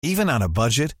Even on a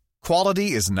budget,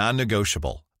 quality is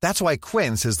non-negotiable. That's why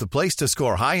Quince is the place to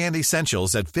score high-end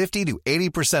essentials at 50 to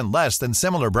 80% less than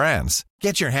similar brands.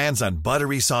 Get your hands on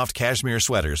buttery soft cashmere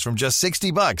sweaters from just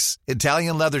 $60,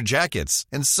 Italian leather jackets,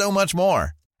 and so much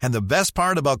more. And the best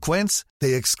part about Quince,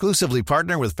 they exclusively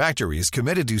partner with factories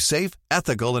committed to safe,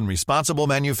 ethical, and responsible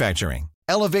manufacturing.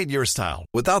 Elevate your style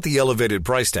without the elevated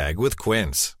price tag with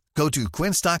Quince. Go to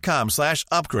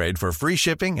quince.com/upgrade for free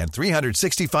shipping and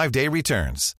 365-day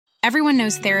returns. Everyone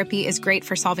knows therapy is great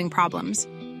for solving problems,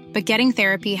 but getting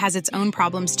therapy has its own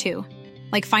problems too,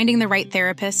 like finding the right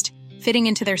therapist, fitting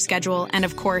into their schedule, and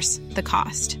of course, the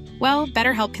cost. Well,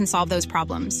 BetterHelp can solve those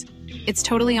problems. It's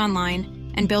totally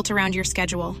online and built around your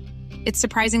schedule. It's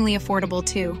surprisingly affordable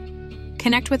too.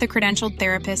 Connect with a credentialed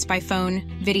therapist by phone,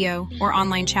 video, or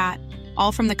online chat,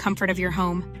 all from the comfort of your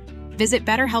home. Visit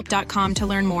BetterHelp.com to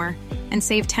learn more and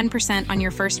save 10% on your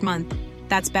first month.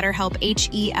 That's BetterHelp,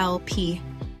 H-E-L-P.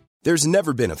 There's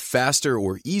never been a faster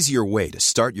or easier way to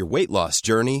start your weight loss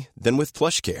journey than with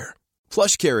PlushCare.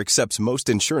 PlushCare accepts most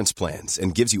insurance plans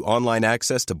and gives you online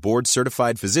access to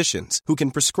board-certified physicians who can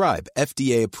prescribe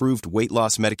FDA-approved weight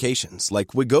loss medications like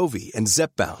Wegovy and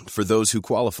Zepbound for those who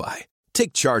qualify.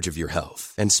 Take charge of your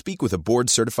health and speak with a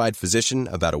board-certified physician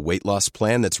about a weight loss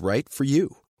plan that's right for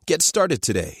you. Get started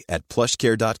today at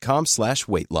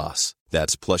plushcare.com/weight loss.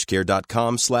 That's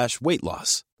plushcare.com/weight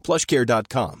loss.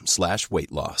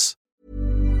 plushcare.com/weight loss.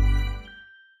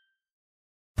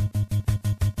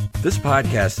 This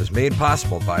podcast is made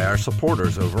possible by our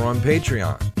supporters over on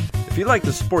Patreon. If you'd like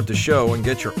to support the show and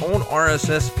get your own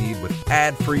RSS feed with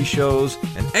ad-free shows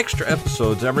and extra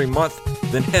episodes every month,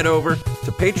 then head over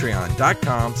to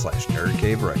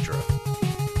patreon.com/nerdcaveretro.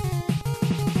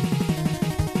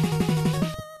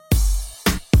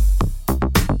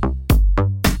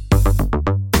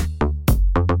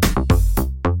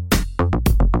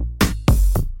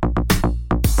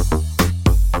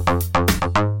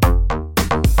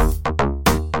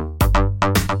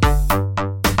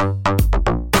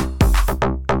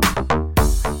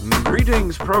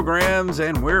 Programs,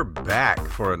 and we're back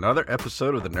for another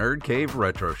episode of the Nerd Cave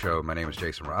Retro Show. My name is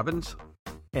Jason Robbins.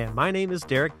 And my name is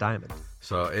Derek Diamond.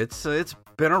 So it's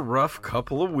been a rough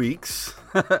couple of weeks.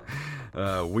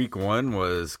 Week one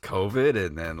was COVID,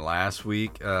 and then last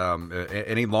week,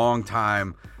 any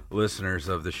long-time listeners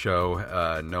of the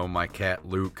show know my cat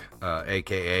Luke,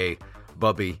 a.k.a.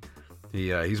 Bubby.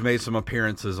 He's made some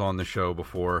appearances on the show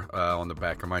before on the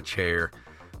back of my chair.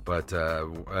 But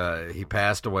he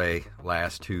passed away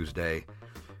last Tuesday.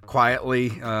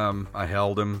 Quietly, I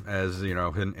held him as, you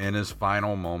know, in his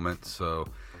final moments. So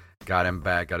got him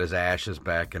back, got his ashes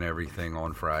back and everything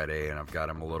on Friday. And I've got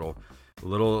him a little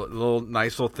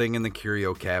nice little thing in the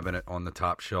curio cabinet on the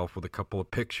top shelf with a couple of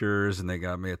pictures. And they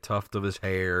got me a tuft of his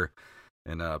hair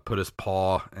and put his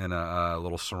paw in a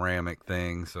little ceramic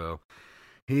thing. So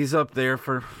he's up there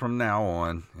from now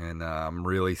on, and I'm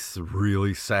really,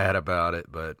 really sad about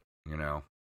it, but, you know,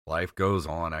 life goes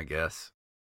on, I guess.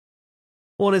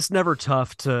 Well, and it's never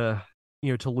tough to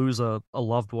lose a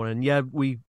loved one, and yeah,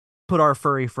 we put our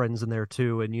furry friends in there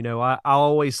too, and, you know, I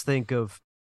always think of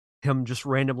him just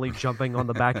randomly jumping on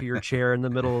the back of your chair in the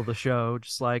middle of the show,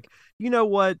 just like, you know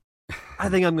what, I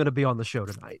think I'm going to be on the show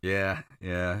tonight. Yeah.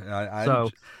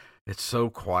 It's so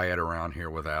quiet around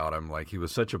here without him. Like, he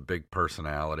was such a big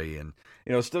personality, and,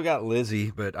 you know, still got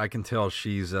Lizzie, but I can tell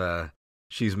she's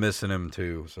missing him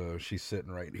too. So she's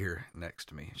sitting right here next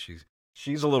to me.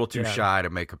 She's a little too shy to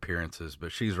make appearances,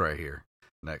 but she's right here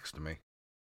next to me.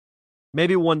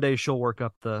 Maybe one day she'll work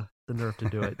up the nerve to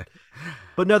do it.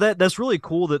 But no, that's really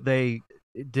cool that they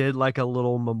did like a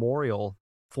little memorial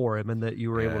for him and that you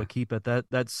were able to keep it.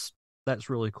 That's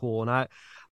really cool. And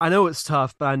I know it's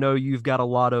tough, but I know you've got a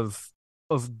lot of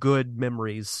good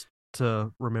memories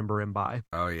to remember him by.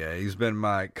 Oh, yeah. He's been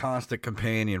my constant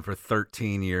companion for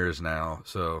 13 years now.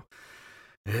 So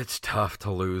it's tough to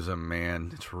lose him,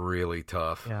 man. It's really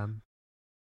tough. Yeah,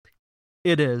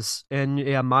 it is. And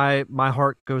yeah, my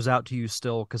heart goes out to you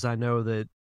still, because I know that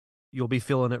you'll be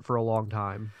feeling it for a long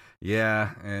time.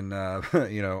 Yeah. And,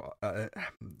 you know,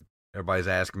 everybody's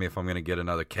asking me if I'm going to get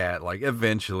another cat. Like,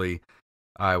 eventually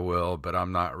I will, but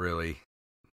I'm not really,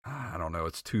 I don't know,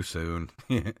 it's too soon.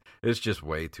 It's just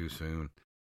way too soon.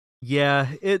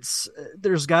 Yeah,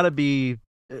 there's got to be,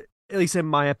 at least in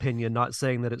my opinion, not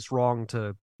saying that it's wrong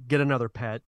to get another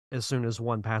pet as soon as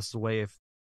one passes away if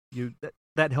you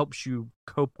that helps you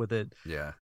cope with it.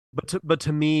 Yeah. But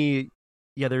to me,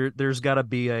 yeah, there's got to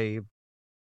be a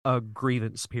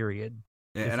grievance period.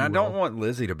 Yeah, and I don't want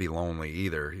Lizzie to be lonely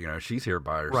either. You know, she's here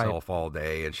by herself all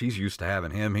day, and she's used to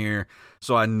having him here,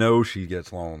 so I know she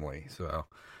gets lonely. So,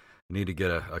 need to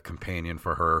get a companion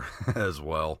for her as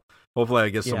well. Hopefully I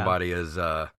get somebody as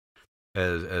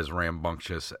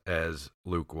rambunctious as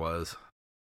Luke was.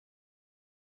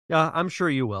 Yeah, I'm sure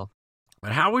you will.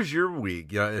 And how was your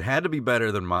week? Yeah, it had to be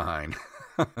better than mine.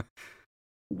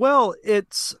 Well,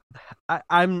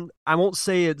 I won't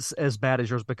say it's as bad as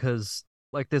yours because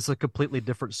like this is a completely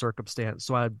different circumstance.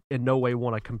 So I in no way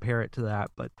want to compare it to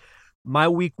that. But my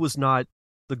week was not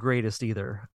the greatest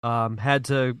either. Had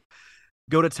to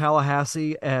go to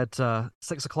Tallahassee at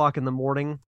 6:00 in the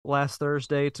morning last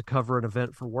Thursday to cover an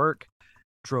event for work.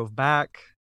 Drove back,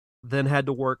 then had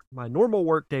to work my normal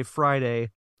work day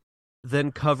Friday,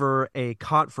 then cover a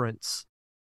conference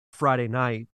Friday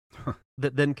night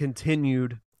that then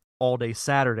continued all day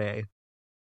Saturday.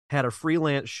 Had a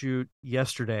freelance shoot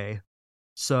yesterday.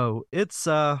 So it's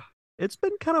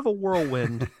been kind of a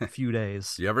whirlwind few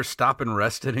days. Do you ever stop and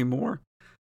rest anymore?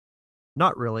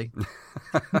 Not really.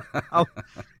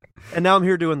 And now I'm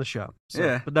here doing the show. So,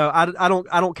 yeah. But no, I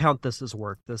don't count this as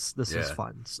work. This is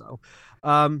fun. So,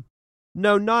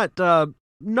 no, not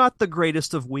the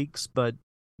greatest of weeks, but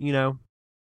you know,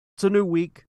 it's a new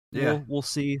week. Yeah. We'll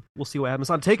see what happens.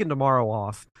 I'm taking tomorrow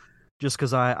off just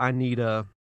because I need a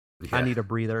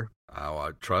breather.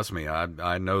 Oh, trust me,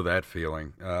 I know that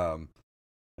feeling.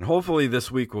 And hopefully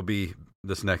this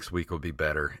next week will be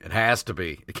better. It has to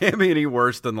be. It can't be any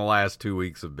worse than the last 2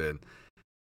 weeks have been.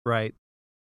 Right.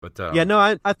 But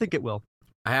I think it will.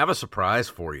 I have a surprise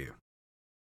for you.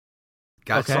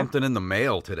 Got something in the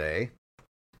mail today.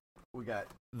 We got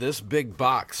this big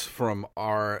box from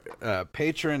our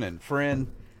patron and friend.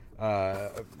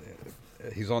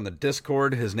 He's on the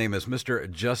Discord. His name is Mr.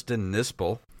 Justin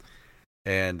Nispel.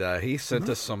 And he sent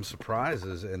us some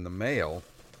surprises in the mail.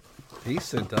 He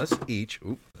sent us each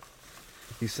a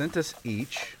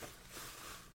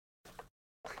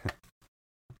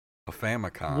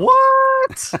Famicom.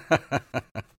 What?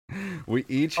 We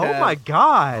each have my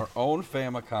God. our own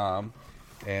Famicom,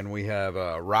 and we have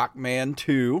Rockman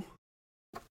 2,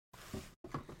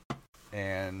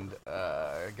 and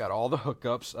got all the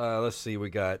hookups. Let's see, we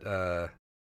got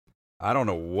I don't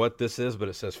know what this is, but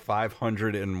it says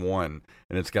 501,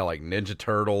 and it's got like Ninja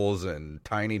Turtles and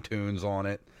Tiny Toons on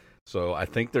it. So I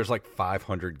think there's like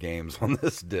 500 games on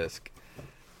this disc.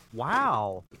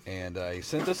 Wow. And he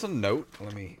sent us a note.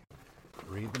 Let me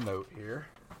read the note here.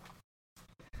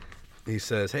 He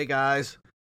says, "Hey guys,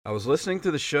 I was listening to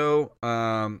the show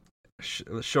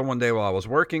one day while I was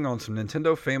working on some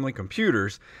Nintendo family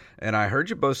computers, and I heard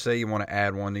you both say you want to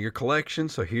add one to your collection,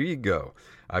 so here you go.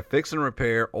 I fix and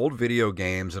repair old video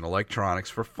games and electronics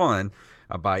for fun.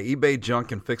 I buy eBay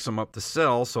junk and fix them up to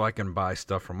sell so I can buy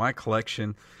stuff for my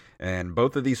collection, and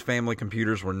both of these family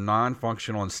computers were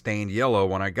non-functional and stained yellow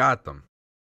when I got them.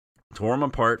 Tore them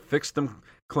apart, fixed them,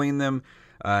 cleaned them,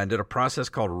 and did a process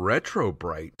called Retro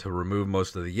Bright to remove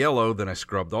most of the yellow. Then I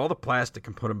scrubbed all the plastic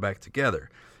and put them back together.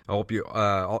 I hope you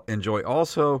enjoy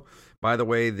also. By the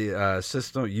way, the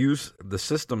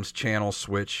system's channel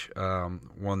switch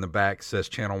on the back says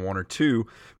channel 1 or 2,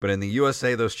 but in the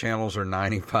USA those channels are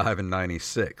 95 and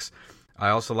 96. I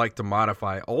also like to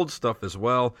modify old stuff as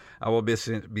well. I will be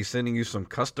sending you some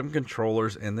custom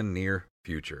controllers in the near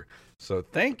future." So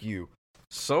thank you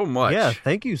so much. Yeah,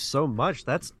 thank you so much.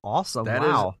 That's awesome. That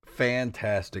wow. is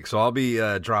fantastic. So I'll be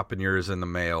dropping yours in the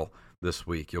mail this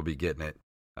week. You'll be getting it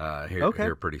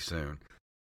here pretty soon.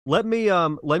 Let me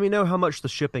know how much the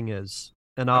shipping is,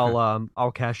 and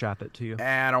I'll Cash App it to you.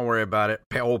 Don't worry about it.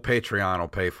 Old Patreon will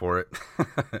pay for it.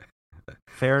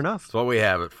 Fair enough. That's what we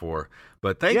have it for.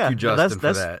 But thank you, Justin,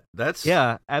 for that. That's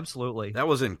absolutely. That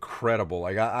was incredible.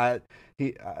 Like I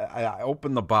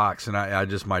opened the box and I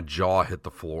just my jaw hit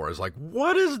the floor. It's like,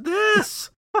 what is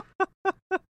this?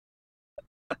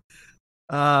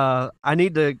 I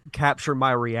need to capture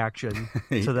my reaction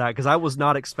to that because I was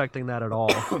not expecting that at all.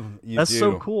 That's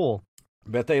so cool.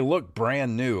 But they look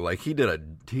brand new. Like he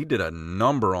did a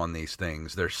number on these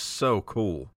things. They're so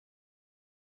cool.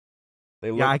 They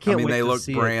look, I can't wait they to look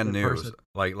see brand it in new. person.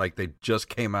 Like they just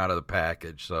came out of the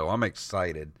package. So I'm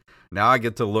excited. Now I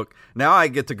get to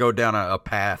go down a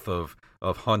path of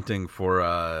hunting for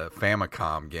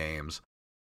Famicom games.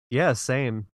 Yeah,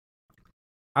 same.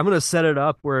 I'm gonna set it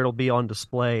up where it'll be on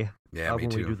display. Yeah, me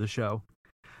when too. we do the show.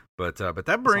 But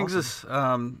that brings us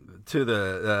to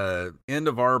the end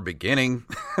of our beginning.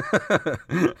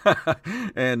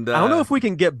 And I don't know if we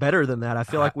can get better than that. I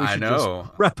feel like we should just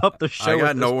wrap up the show. I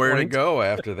got nowhere to go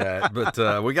after that.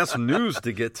 But we got some news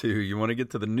to get to. You want to get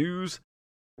to the news?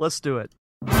 Let's do it.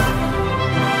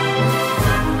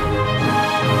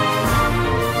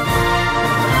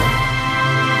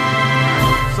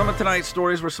 Some of tonight's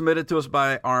stories were submitted to us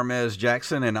by Armez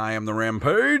Jackson, and I am the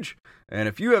Rampage. And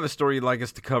if you have a story you'd like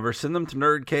us to cover, send them to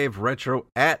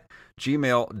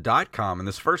nerdcaveretro@gmail.com. And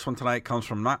this first one tonight comes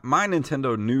from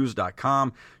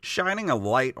mynintendonews.com, shining a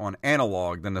light on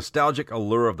analog, the nostalgic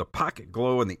allure of the Pocket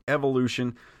Glow, and the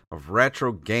evolution of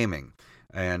retro gaming.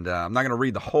 And I'm not going to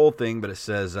read the whole thing, but it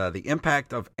says, the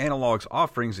impact of analog's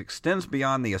offerings extends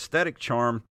beyond the aesthetic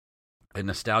charm and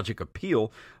nostalgic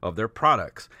appeal of their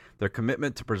products. Their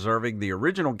commitment to preserving the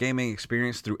original gaming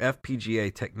experience through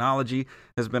FPGA technology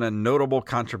has been a notable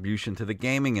contribution to the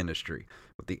gaming industry.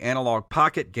 With the Analog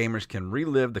Pocket, gamers can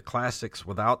relive the classics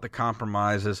without the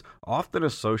compromises often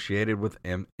associated with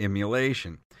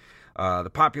emulation.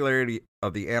 The popularity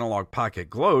of the Analog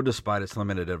Pocket Glow, despite its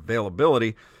limited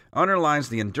availability, underlines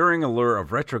the enduring allure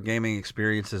of retro gaming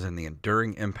experiences and the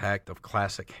enduring impact of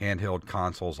classic handheld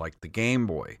consoles like the Game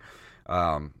Boy.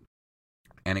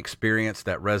 An experience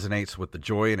that resonates with the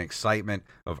joy and excitement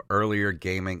of earlier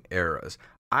gaming eras.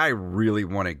 I really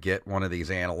want to get one of these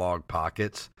Analog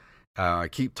Pockets. I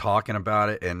keep talking about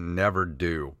it and never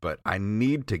do, but I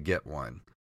need to get one.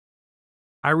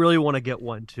 I really want to get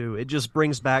one too. It just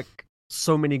brings back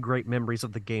so many great memories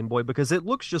of the Game Boy because it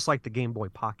looks just like the Game Boy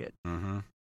Pocket. Mm-hmm.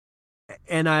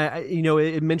 And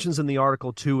it mentions in the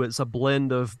article too, it's a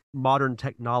blend of modern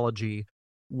technology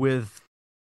with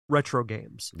retro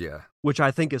games. Yeah. Which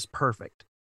I think is perfect.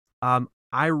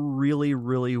 I really,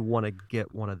 really want to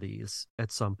get one of these at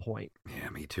some point. Yeah,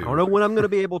 me too. I don't know when I'm going to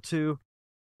be able to,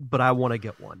 but I want to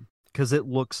get one because it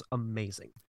looks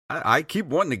amazing. I keep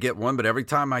wanting to get one, but every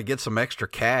time I get some extra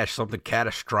cash, something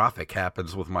catastrophic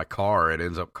happens with my car. It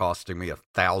ends up costing me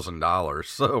 $1,000.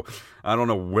 So I don't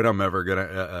know when I'm ever going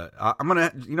to, I'm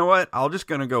going to, you know what? I'm just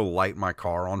going to go light my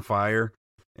car on fire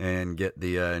and get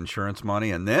the insurance money,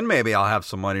 and then maybe I'll have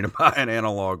some money to buy an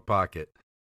Analog Pocket.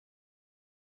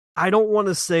 I don't want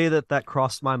to say that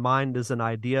crossed my mind as an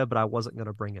idea, but I wasn't going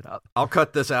to bring it up. I'll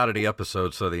cut this out of the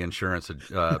episode so the insurance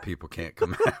people can't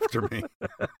come after me.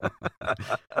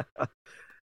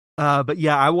 But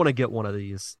yeah, I want to get one of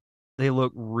these. They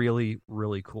look really,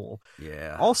 really cool.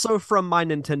 Yeah. Also from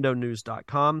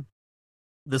mynintendonews.com,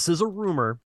 this is a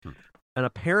rumor. An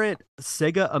apparent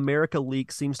Sega America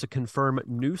leak seems to confirm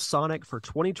new Sonic for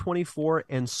 2024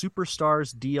 and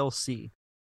Superstars DLC.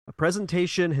 A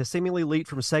presentation has seemingly leaked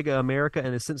from Sega America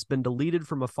and has since been deleted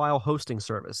from a file hosting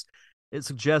service. It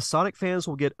suggests Sonic fans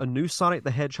will get a new Sonic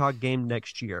the Hedgehog game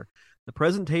next year. The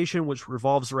presentation, which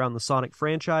revolves around the Sonic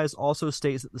franchise, also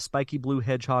states that the spiky blue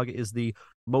hedgehog is the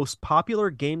most popular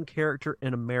game character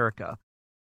in America.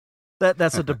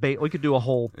 That's a debate. We could do a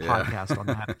whole podcast on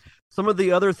that. Some of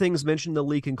the other things mentioned in the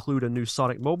leak include a new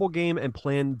Sonic mobile game and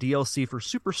planned DLC for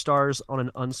Superstars on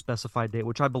an unspecified date,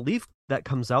 which I believe that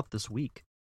comes out this week,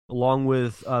 along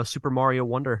with Super Mario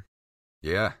Wonder.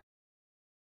 Yeah.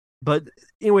 But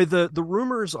anyway, the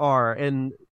rumors are,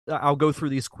 and I'll go through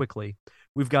these quickly.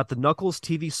 We've got the Knuckles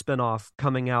TV spinoff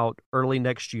coming out early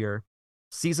next year.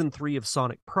 Season 3 of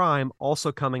Sonic Prime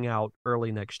also coming out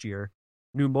early next year.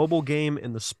 New mobile game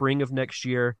in the spring of next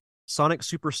year. Sonic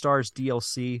Superstars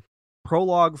DLC.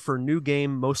 Prologue for new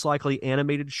game, most likely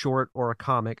animated short or a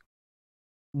comic.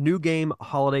 New game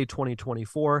holiday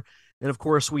 2024. And of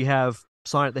course, we have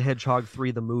Sonic the Hedgehog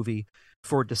 3, the movie,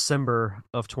 for December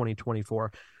of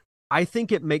 2024. I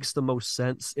think it makes the most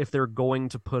sense if they're going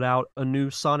to put out a new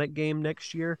Sonic game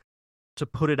next year to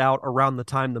put it out around the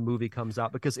time the movie comes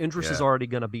out, because interest is already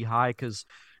going to be high because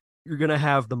you're going to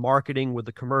have the marketing with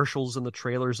the commercials and the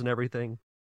trailers and everything.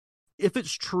 If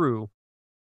it's true,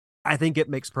 I think it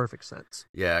makes perfect sense.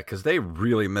 Yeah, because they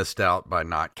really missed out by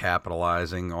not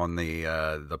capitalizing on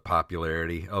the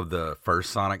popularity of the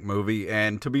first Sonic movie.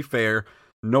 And to be fair,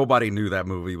 nobody knew that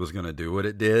movie was going to do what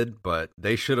it did, but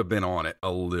they should have been on it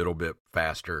a little bit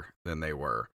faster than they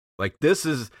were. Like, this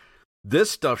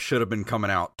stuff should have been coming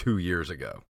out 2 years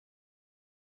ago.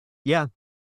 Yeah.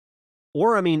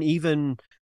 Or, I mean, even,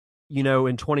 in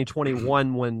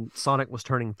 2021 when Sonic was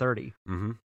turning 30.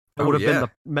 Mm-hmm. It would have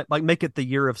been make it the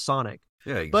year of Sonic.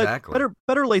 Yeah, exactly. But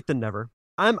better late than never.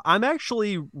 I'm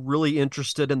actually really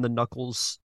interested in the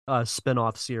Knuckles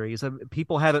spin-off series.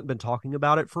 People haven't been talking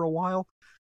about it for a while,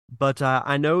 but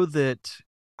I know that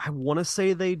I want to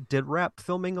say they did wrap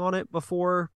filming on it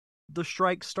before the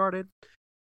strike started,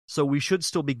 so we should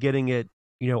still be getting it,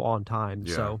 on time.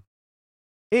 Yeah. So,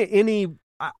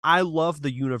 I love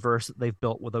the universe that they've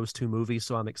built with those two movies,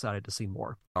 so I'm excited to see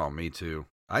more. Oh, me too.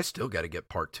 I still got to get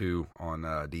part 2 on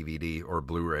DVD or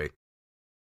Blu-ray.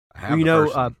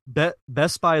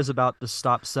 Best Buy is about to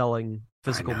stop selling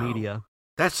physical media.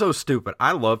 That's so stupid.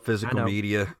 I love physical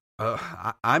media.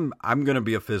 I'm gonna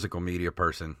be a physical media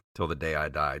person till the day I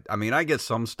die. I mean, I get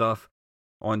some stuff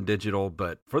on digital,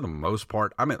 but for the most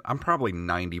part, I'm probably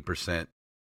 90%.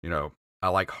 I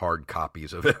like hard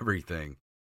copies of everything.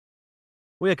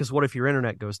 Well, yeah, because what if your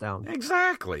internet goes down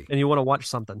Exactly. and you want to watch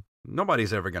something?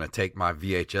 Nobody's ever gonna take my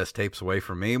VHS tapes away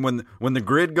from me. When the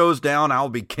grid goes down, I'll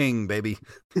be king, baby.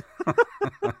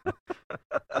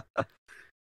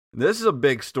 This is a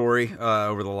big story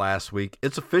over the last week.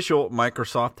 It's official.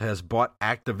 Microsoft has bought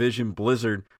Activision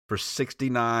Blizzard for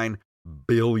 $69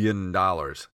 billion.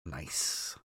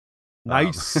 Nice.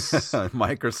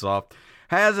 Microsoft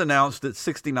has announced its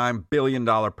 $69 billion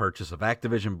purchase of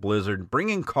Activision Blizzard,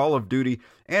 bringing Call of Duty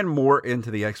and more into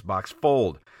the Xbox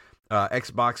fold.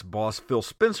 Xbox boss Phil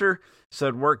Spencer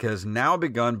said work has now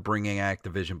begun bringing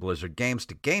Activision Blizzard games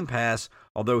to Game Pass,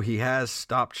 although he has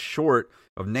stopped short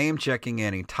of name-checking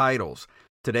any titles.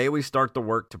 Today we start the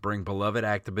work to bring beloved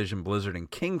Activision Blizzard and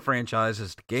King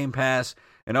franchises to Game Pass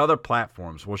and other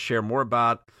platforms. We'll share more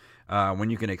about when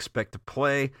you can expect to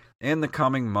play in the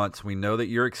coming months. We know that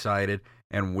you're excited,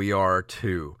 and we are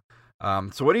too.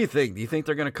 So what do you think? Do you think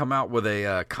they're going to come out with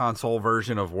a console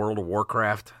version of World of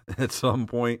Warcraft at some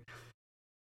point?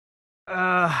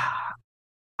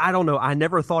 I don't know. I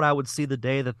never thought I would see the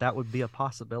day that would be a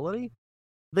possibility.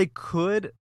 They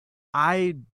could.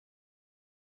 I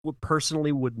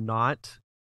personally would not,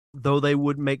 though they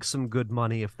would make some good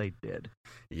money if they did.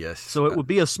 Yes. So it would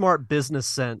be a smart business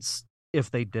sense if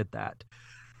they did that.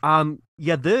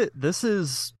 This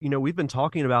is, we've been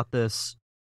talking about this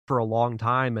for a long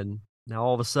time, and now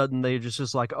all of a sudden they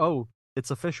just like, oh,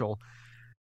 it's official.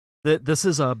 This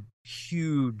is a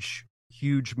huge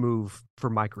move for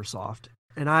Microsoft,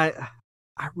 and I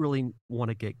really want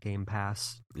to get Game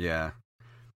Pass. Yeah.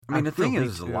 I mean, the thing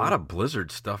is, a lot of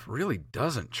Blizzard stuff really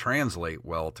doesn't translate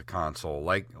well to console,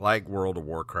 like World of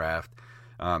Warcraft.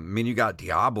 I mean, you got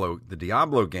Diablo. The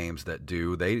Diablo games that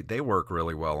do, they work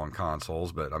really well on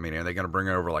consoles, but I mean, are they going to bring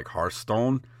it over like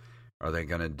Hearthstone? Are they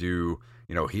going to do,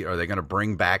 are they going to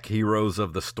bring back Heroes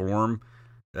of the Storm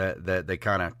that they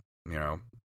kind of,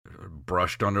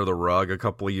 brushed under the rug a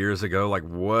couple of years ago? Like,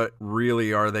 what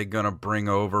really are they going to bring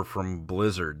over from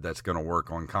Blizzard that's going to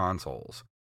work on consoles?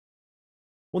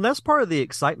 Well, that's part of the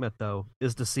excitement, though,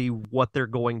 is to see what they're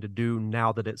going to do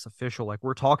now that it's official. Like,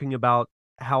 we're talking about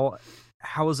how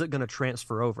is it going to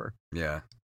transfer over? Yeah.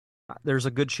 There's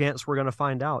a good chance we're going to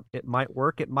find out. It might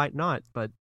work, it might not,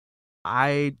 but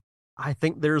I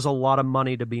think there's a lot of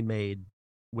money to be made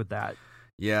with that.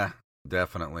 Yeah,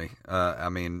 definitely. I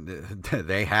mean,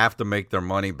 they have to make their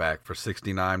money back for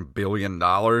 $69 billion.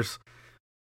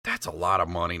 That's a lot of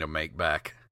money to make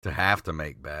back, to have to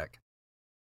make back.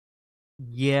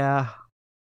 Yeah,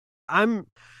 I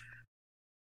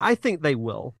think they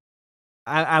will.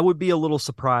 I would be a little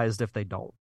surprised if they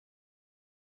don't.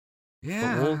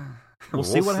 Yeah, we'll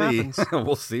see what happens.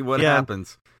 We'll see what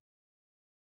happens.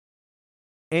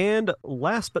 And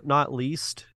last but not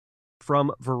least,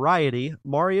 from Variety,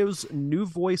 Mario's new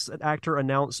voice actor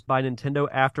announced by Nintendo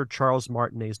after Charles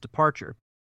Martinet's departure.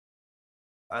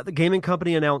 The gaming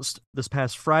company announced this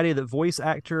past Friday that voice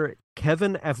actor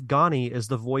Kevin Afghani is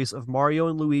the voice of Mario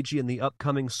and Luigi in the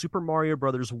upcoming Super Mario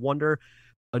Bros. Wonder,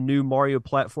 a new Mario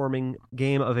platforming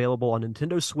game available on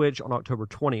Nintendo Switch on October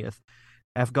 20th.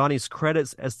 Afghani's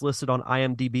credits as listed on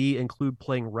IMDb include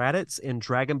playing Raditz in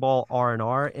Dragon Ball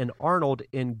R&R and Arnold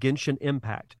in Genshin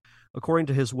Impact. According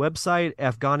to his website,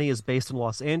 Afghani is based in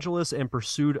Los Angeles and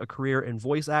pursued a career in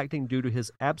voice acting due to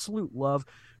his absolute love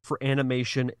for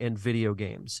animation and video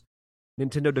games.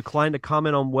 Nintendo declined to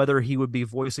comment on whether he would be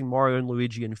voicing Mario and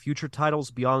Luigi in future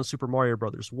titles beyond Super Mario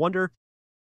Bros. Wonder.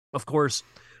 Of course,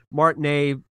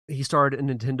 Martinet, he started in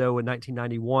Nintendo in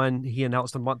 1991. He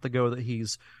announced a month ago that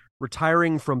he's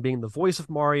retiring from being the voice of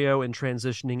Mario and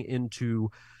transitioning into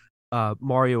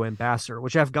Mario Ambassador,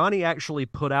 which Afghani actually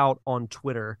put out on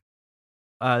Twitter.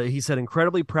 He said,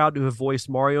 incredibly proud to have voiced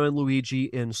Mario and Luigi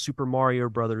in Super Mario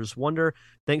Bros. Wonder.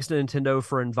 Thanks to Nintendo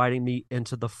for inviting me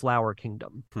into the Flower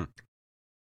Kingdom.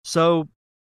 So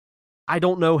I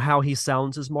don't know how he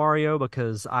sounds as Mario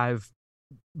because I've,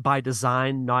 by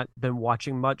design, not been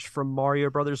watching much from Mario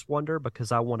Bros. Wonder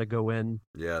because I want to go in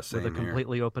with a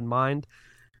completely open mind.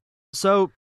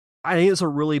 So I think it's a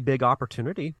really big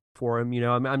opportunity for him.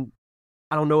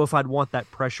 I don't know if I'd want that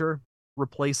pressure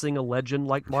replacing a legend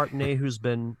like Martinet, who's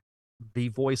been the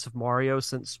voice of Mario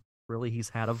since really he's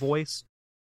had a voice.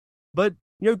 But,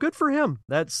 good for him.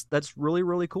 That's really,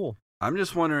 really cool. I'm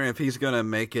just wondering if he's going to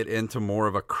make it into more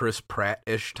of a Chris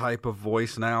Pratt-ish type of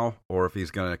voice now, or if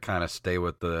he's going to kind of stay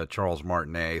with the Charles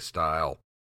Martinet style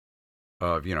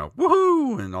of,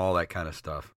 woohoo, and all that kind of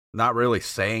stuff. not really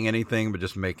saying anything, but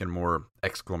just making more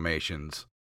exclamations.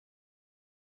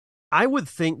 I would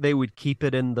think they would keep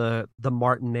it in the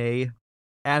Martinet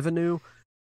avenue.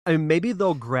 I mean, maybe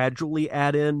they'll gradually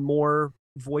add in more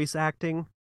voice acting.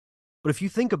 But if you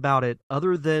think about it,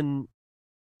 other than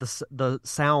the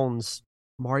sounds,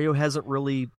 Mario hasn't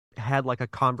really had like a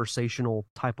conversational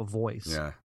type of voice.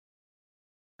 Yeah.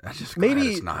 I just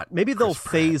maybe they'll Chris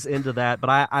Pratt. phase into that,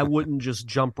 but I wouldn't just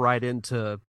jump right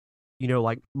into,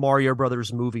 like Mario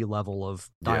Brothers movie level of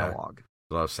dialogue. Yeah.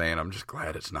 Well, I was saying, I'm just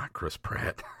glad it's not Chris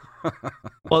Pratt.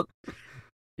 Well,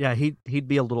 yeah, he'd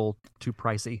be a little too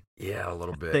pricey. Yeah, a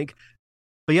little bit. I think.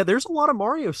 But yeah, there's a lot of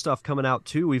Mario stuff coming out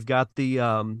too. We've got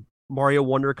the Mario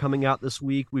Wonder coming out this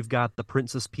week. We've got the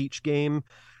Princess Peach game.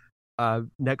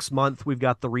 Next month we've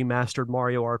got the remastered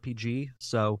Mario RPG.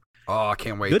 So I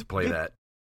can't wait to play that.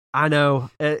 I know.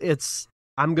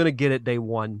 I'm gonna get it day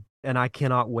one, and I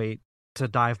cannot wait to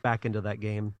dive back into that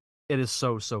game. It is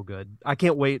so good. I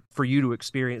can't wait for you to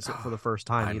experience it for the first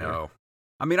time. I know.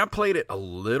 I mean, I played it a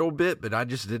little bit, but I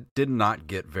just did not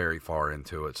get very far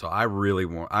into it. So I'm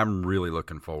really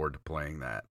looking forward to playing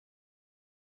that.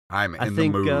 I'm in the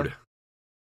mood.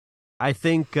 I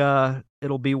think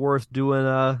it'll be worth doing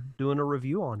a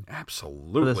review on.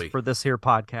 Absolutely. For this here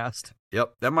podcast.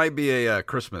 Yep, that might be a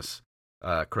Christmas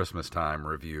time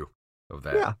review of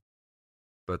that. Yeah.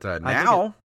 But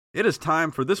now it is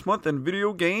time for This Month in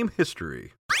Video Game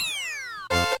History.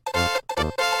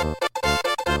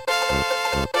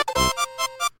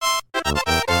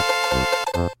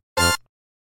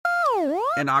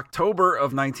 In October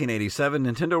of 1987,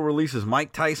 Nintendo releases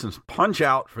Mike Tyson's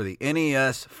Punch-Out for the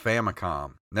NES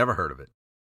Famicom. Never heard of it.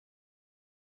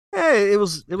 Hey, it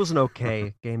was an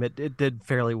okay game. It did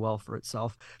fairly well for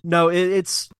itself. No,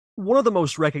 it's one of the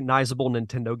most recognizable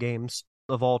Nintendo games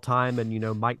of all time,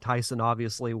 and Mike Tyson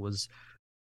obviously was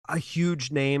a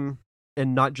huge name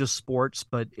in not just sports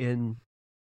but in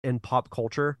pop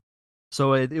culture.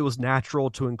 So it was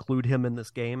natural to include him in this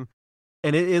game.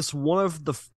 And it is one of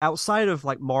the, outside of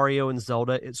like Mario and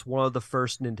Zelda, it's one of the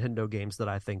first Nintendo games that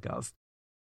I think of.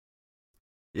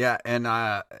 Yeah, and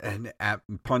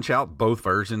Punch-Out, both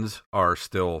versions are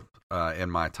still in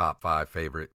my top 5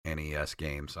 favorite NES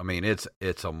games. I mean, it's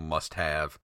a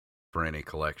must-have for any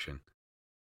collection.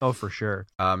 Oh, for sure.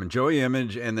 Joey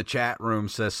Image in the chat room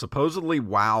says, supposedly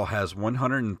WoW has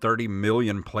 130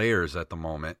 million players at the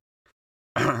moment.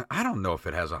 I don't know if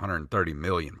it has 130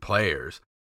 million players.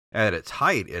 At its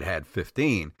height, it had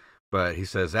 15, but he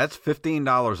says that's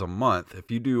 $15 a month. If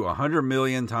you do 100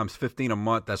 million times 15 a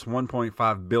month, that's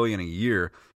 1.5 billion a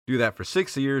year. Do that for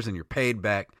 6 years, and you're paid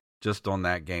back just on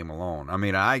that game alone. I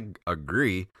mean, I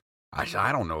agree.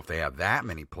 I don't know if they have that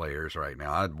many players right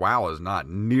now. WoW is not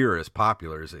near as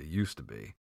popular as it used to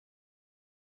be.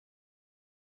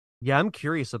 Yeah, I'm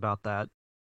curious about that.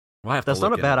 We'll have that's to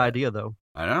look not a bad that. idea, though.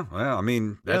 I know. Well, I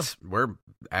mean, that's where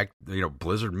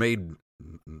Blizzard made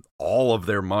all of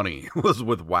their money was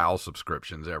with WoW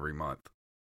subscriptions every month.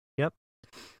 Yep.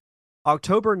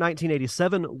 October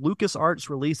 1987, LucasArts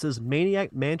releases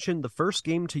Maniac Mansion, the first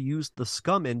game to use the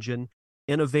SCUM engine,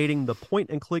 innovating the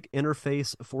point-and-click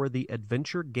interface for the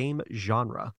adventure game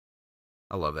genre.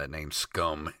 I love that name,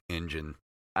 SCUM engine.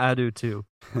 I do too.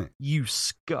 You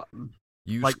scum.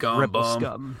 You like scum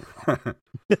bum. Scum.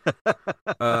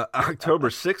 October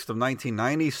 6th of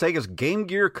 1990, Sega's Game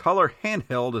Gear Color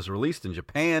handheld is released in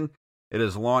Japan. It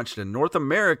is launched in North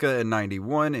America in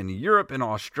 91, in Europe and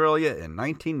Australia in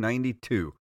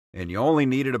 1992. And you only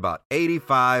needed about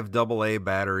 85 AA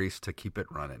batteries to keep it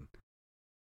running.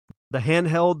 The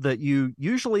handheld that you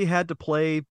usually had to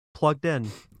play plugged in.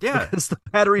 Yeah. Because the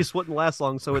batteries wouldn't last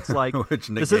long, so it's like,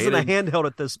 this isn't a handheld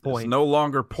at this point. It's no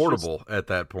longer portable at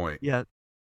that point. Yeah.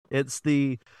 It's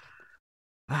the,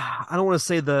 I don't want to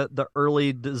say the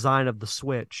early design of the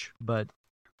Switch, but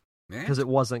because it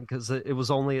wasn't, because it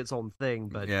was only its own thing.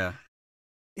 But yeah,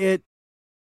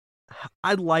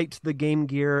 I liked the Game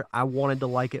Gear. I wanted to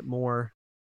like it more,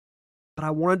 but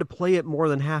I wanted to play it more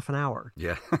than half an hour.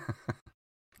 Yeah.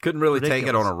 Couldn't really Ridiculous. take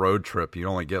it on a road trip. You'd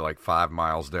only get like 5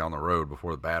 miles down the road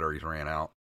before the batteries ran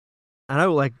out. I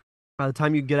know, like, by the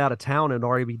time you get out of town, it'd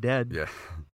already be dead. Yeah.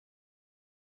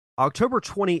 October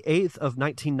 28th of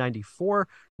 1994,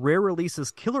 Rare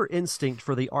releases Killer Instinct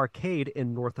for the arcade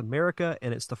in North America,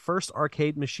 and it's the first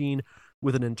arcade machine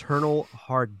with an internal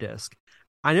hard disk.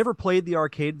 I never played the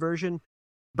arcade version,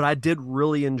 but I did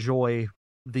really enjoy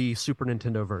the Super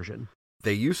Nintendo version.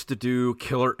 They used to do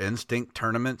Killer Instinct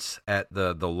tournaments at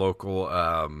the local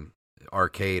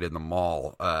arcade in the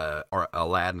mall, or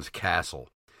Aladdin's Castle.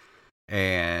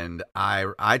 And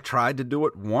I tried to do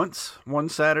it once one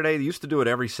Saturday. They used to do it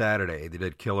every Saturday. They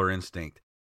did Killer Instinct.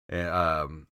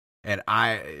 And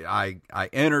I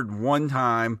entered one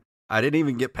time. I didn't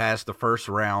even get past the first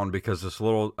round because this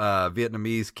little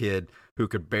Vietnamese kid who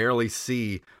could barely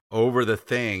see over the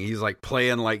thing, he's like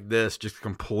playing like this, just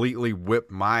completely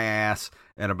whipped my ass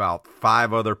and about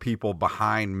 5 other people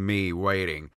behind me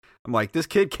waiting. I'm like, this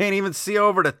kid can't even see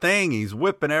over the thing. He's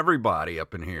whipping everybody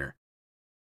up in here.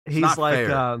 He's like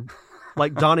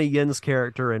Donnie Yen's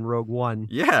character in Rogue One.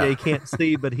 Yeah. He can't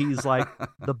see, but he's like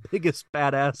the biggest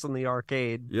badass in the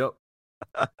arcade. Yep.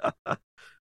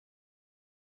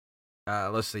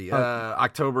 Let's see.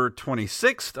 October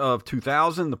 26th of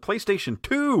 2000, the PlayStation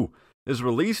 2 is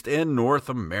released in North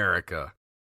America.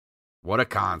 What a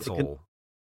console.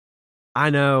 I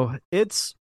know.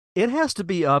 It has to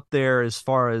be up there as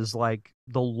far as like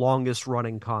the longest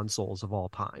running consoles of all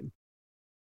time.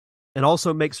 And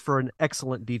also makes for an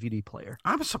excellent DVD player.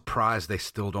 I'm surprised they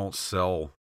still don't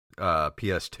sell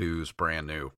PS2s brand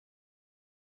new.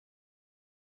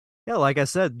 Yeah, like I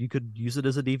said, you could use it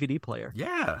as a DVD player.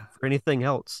 Yeah. For anything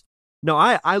else. No,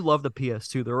 I love the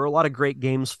PS2. There were a lot of great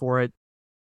games for it.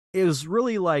 It was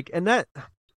really like, and that,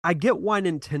 I get why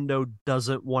Nintendo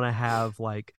doesn't want to have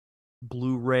like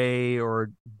Blu-ray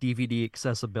or DVD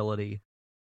accessibility.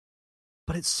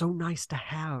 But it's so nice to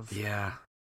have. Yeah.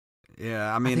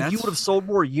 Yeah, I mean, you would have sold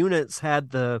more units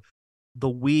had the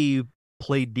Wii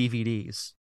played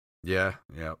DVDs. Yeah.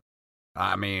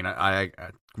 I mean, I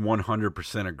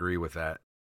 100% agree with that.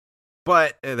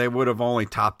 But they would have only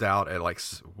topped out at like,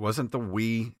 wasn't the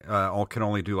Wii can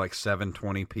only do like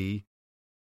 720p,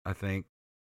 I think.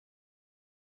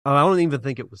 Oh, I don't even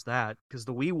think it was that, because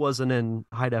the Wii wasn't in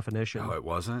high definition. Oh, it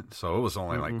wasn't? So it was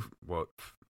only like,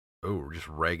 just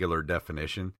regular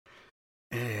definition.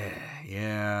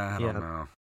 Yeah, I don't know.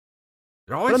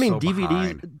 They're always DVDs,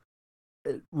 behind.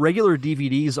 Regular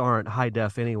DVDs aren't high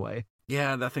def anyway.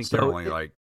 Yeah, I think they're only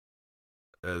like,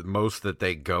 most that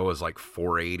they go is like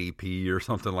 480p or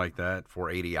something like that,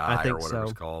 480i or whatever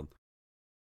it's called.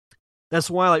 That's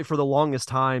why, like, for the longest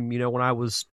time, when I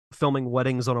was filming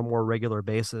weddings on a more regular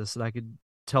basis, and I could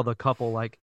tell the couple,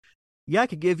 like, yeah, I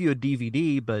could give you a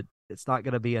DVD, but it's not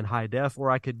going to be in high def,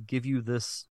 or I could give you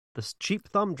this cheap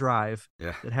thumb drive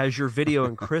that has your video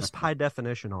in crisp high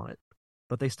definition on it.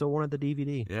 But they still wanted the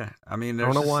DVD. Yeah, I mean,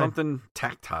 there's something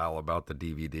tactile about the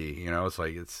DVD. It's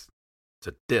like it's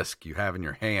a disc you have in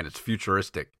your hand. It's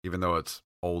futuristic, even though it's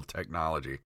old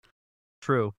technology.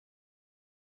 True.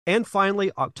 And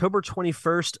finally, October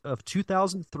 21st of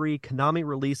 2003, Konami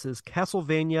releases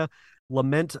Castlevania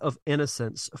Lament of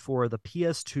Innocence for the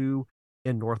PS2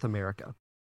 in North America.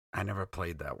 I never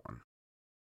played that one.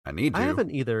 I need to. I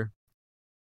haven't either.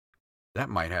 That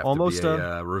might have to be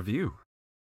a review.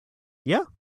 Yeah.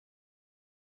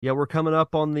 Yeah, we're coming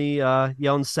up on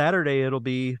on Saturday, it'll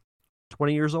be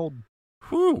 20 years old.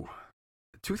 Whew.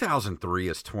 2003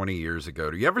 is 20 years ago.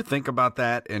 Do you ever think about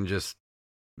that and just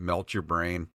melt your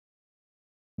brain?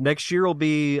 Next year will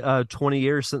be 20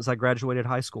 years since I graduated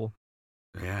high school.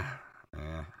 Yeah.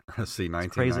 Let's see,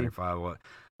 1995. What?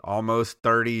 Almost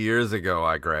 30 years ago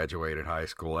I graduated high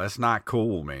school. That's not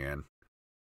cool, man.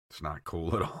 It's not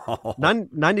cool at all.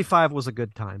 95 was a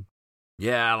good time.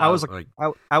 Yeah, I was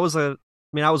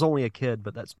only a kid,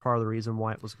 but that's part of the reason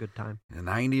why it was a good time. The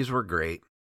 90s were great.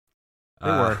 They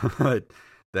were. But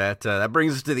that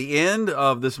brings us to the end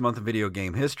of this month of video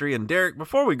game history. And Derek,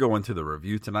 before we go into the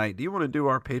review tonight, do you want to do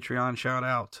our Patreon shout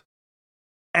out?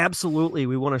 Absolutely.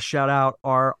 We want to shout out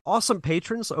our awesome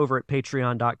patrons over at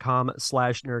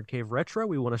patreon.com/nerdcaveretro.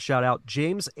 We want to shout out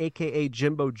James, a.k.a.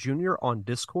 Jimbo Jr. on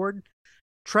Discord,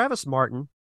 Travis Martin,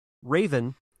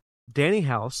 Raven, Danny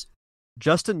House,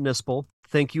 Justin Nispel.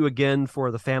 Thank you again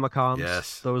for the Famicoms.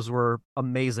 Yes. Those were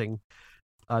amazing.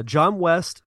 John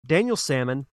West, Daniel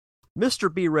Salmon, Mr.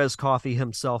 B-Rez Coffee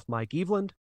himself, Mike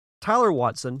Eveland, Tyler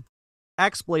Watson,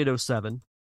 AxeBlade07,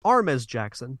 Armez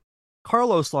Jackson,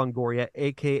 Carlos Longoria,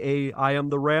 a.k.a. I Am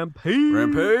the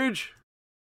Rampage,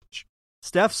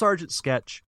 Steph Sargent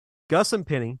Sketch, Gus and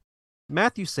Penny,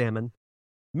 Matthew Salmon,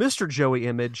 Mr. Joey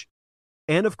Image,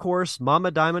 and, of course,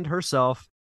 Mama Diamond herself,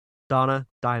 Donna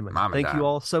Diamond. Thank you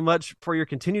all so much for your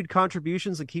continued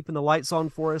contributions and keeping the lights on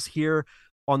for us here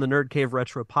on the Nerd Cave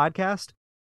Retro podcast.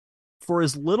 For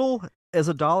as little as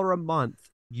 $1 a month,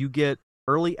 you get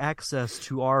early access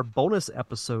to our bonus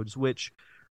episodes, which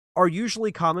are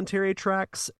usually commentary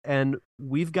tracks, and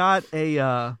we've got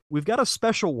a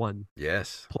special one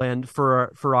planned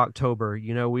for October.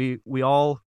 We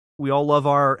all love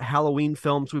our Halloween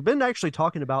films. We've been actually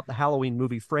talking about the Halloween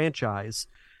movie franchise.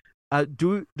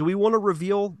 Do we want to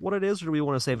reveal what it is, or do we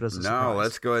want to save it as a surprise? No,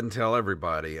 let's go ahead and tell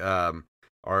everybody.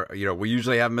 We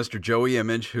usually have Mr. Joey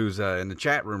Image, who's in the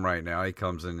chat room right now. He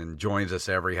comes in and joins us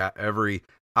every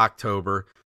October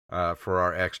for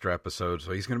our extra episode.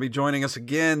 So he's going to be joining us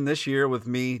again this year with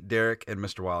me, Derek, and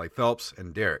Mr. Wally Phelps.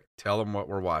 And Derek, tell them what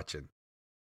we're watching.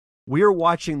 We are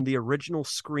watching the original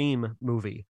Scream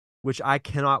movie, which I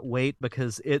cannot wait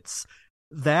because it's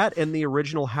that and the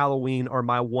original Halloween are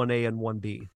my 1A and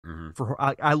 1B. Mm-hmm.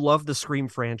 I love the Scream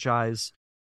franchise,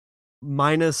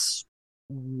 minus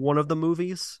one of the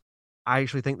movies. I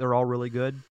actually think they're all really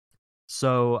good.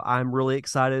 So I'm really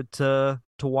excited to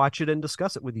watch it and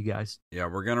discuss it with you guys. Yeah,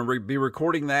 we're going to be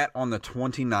recording that on the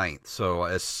 29th. So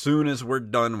as soon as we're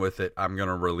done with it, I'm going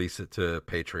to release it to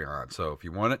Patreon. So if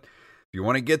you want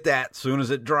to get that as soon as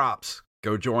it drops,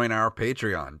 go join our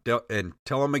Patreon. And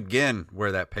tell them again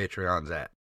where that Patreon's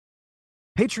at.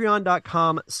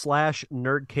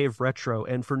 Patreon.com/NerdCaveRetro.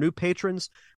 And for new patrons,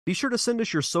 be sure to send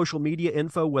us your social media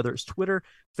info, whether it's Twitter,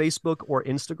 Facebook, or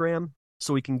Instagram,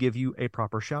 so we can give you a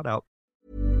proper shout out.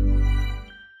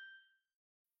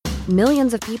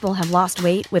 Millions of people have lost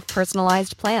weight with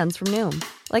personalized plans from Noom.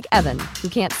 Like Evan, who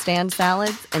can't stand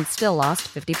salads and still lost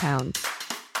 50 pounds.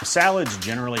 Salads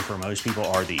generally for most people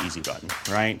are the easy button,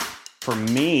 right? For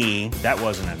me, that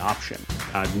wasn't an option.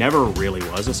 I never really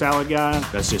was a salad guy.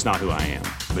 That's just not who I am.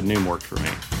 But Noom worked for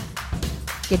me.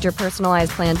 Get your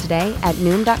personalized plan today at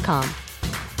Noom.com.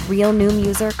 Real Noom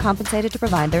user compensated to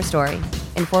provide their story.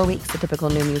 In 4 weeks, the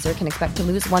typical Noom user can expect to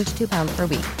lose 1 to 2 pounds per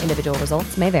week. Individual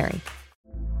results may vary.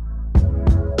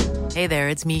 Hey there,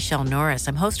 it's Michelle Norris.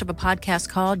 I'm host of a podcast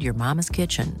called Your Mama's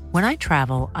Kitchen. When I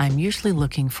travel, I'm usually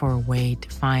looking for a way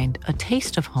to find a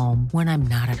taste of home when I'm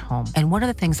not at home. And one of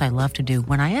the things I love to do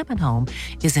when I am at home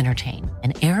is entertain.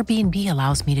 And Airbnb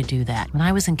allows me to do that. When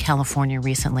I was in California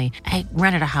recently, I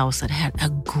rented a house that had a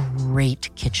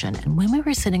great kitchen. And when we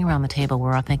were sitting around the table, we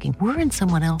were all thinking, we're in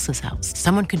someone else's house.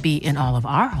 Someone could be in all of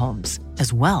our homes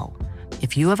as well.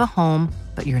 If you have a home,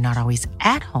 but you're not always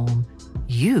at home,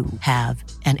 you have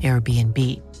an Airbnb.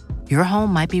 Your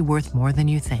home might be worth more than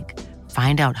you think.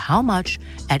 Find out how much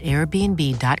at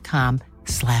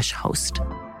airbnb.com/host.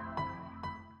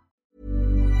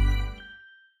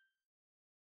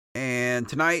 And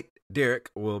tonight, Derek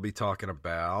will be talking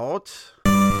about...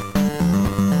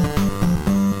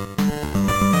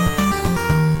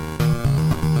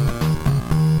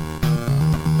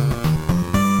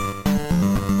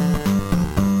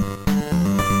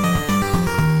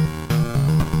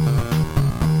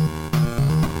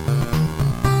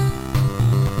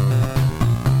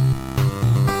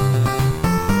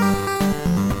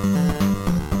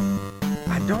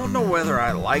 whether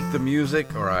I like the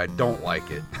music or I don't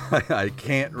like it. I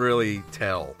can't really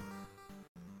tell.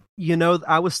 You know,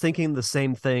 I was thinking the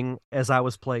same thing as I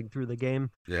was playing through the game.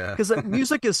 Yeah. Because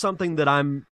music is something that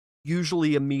I'm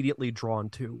usually immediately drawn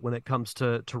to when it comes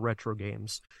to retro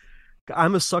games.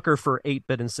 I'm a sucker for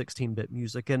 8-bit and 16-bit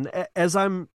music. And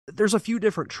there's a few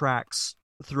different tracks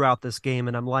throughout this game,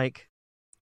 and I'm like,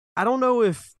 I don't know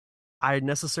if I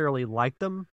necessarily like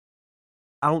them.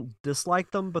 I don't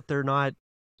dislike them, but they're not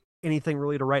anything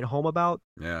really to write home about.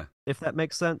 Yeah. If that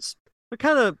makes sense. But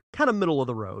kind of middle of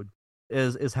the road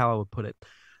is how I would put it.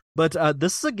 But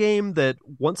this is a game that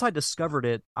once I discovered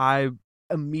it, I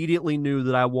immediately knew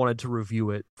that I wanted to review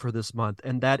it for this month,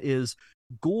 and that is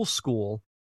Ghoul School,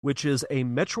 which is a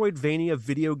Metroidvania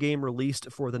video game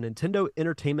released for the Nintendo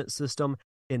Entertainment System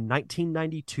in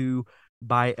 1992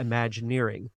 by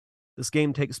Imagineering. This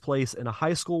game takes place in a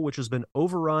high school which has been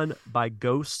overrun by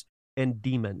ghosts and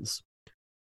demons,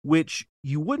 which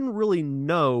you wouldn't really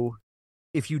know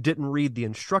if you didn't read the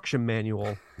instruction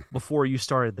manual before you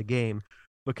started the game,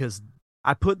 because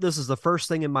I put this as the first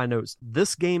thing in my notes.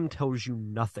 This game tells you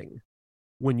nothing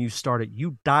when you start it.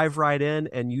 You dive right in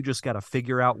and you just got to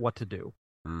figure out what to do.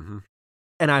 Mm-hmm.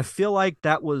 And I feel like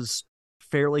that was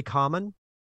fairly common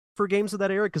for games of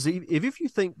that era, because if you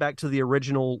think back to the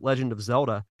original Legend of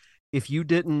Zelda, if you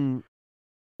didn't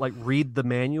like read the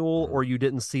manual or you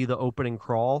didn't see the opening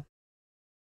crawl,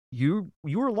 you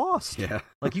were lost. Yeah.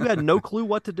 Like you had no clue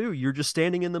what to do. You're just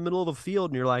standing in the middle of a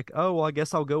field and you're like, oh, well, I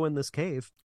guess I'll go in this cave.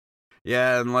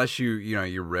 Yeah, unless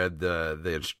you read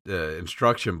the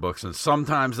instruction books, and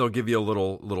sometimes they'll give you a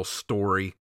little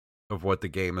story of what the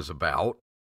game is about,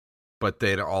 but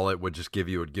then all it would just give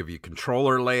you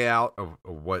controller layout of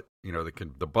what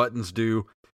the buttons do,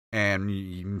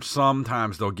 and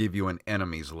sometimes they'll give you an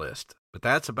enemies list, but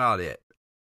that's about it.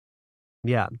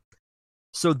 Yeah.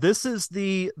 So this is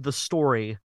the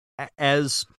story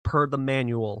as per the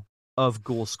manual of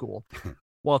Ghoul School.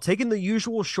 While taking the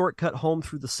usual shortcut home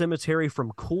through the cemetery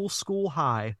from Ghoul School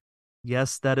High,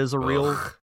 yes, that is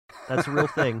that's a real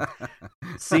thing.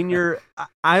 Senior,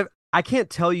 I can't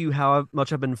tell you how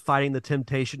much I've been fighting the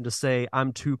temptation to say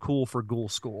I'm too cool for Ghoul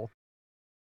School.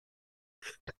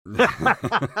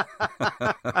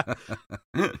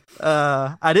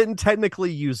 I didn't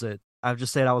technically use it. I've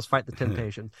just said I was fighting the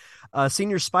temptation.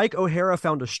 Senior Spike O'Hara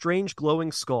found a strange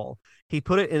glowing skull. He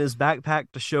put it in his backpack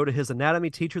to show to his anatomy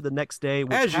teacher the next day.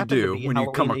 Which As you do when Halloween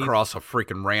you come Eve. across a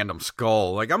freaking random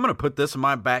skull. Like, I'm going to put this in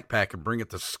my backpack and bring it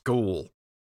to school.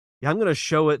 Yeah, I'm going to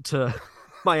show it to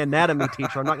my anatomy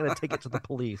teacher. I'm not going to take it to the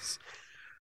police.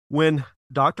 When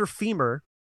Dr. Femur,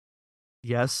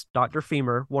 yes, Dr.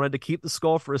 Femur, wanted to keep the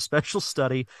skull for a special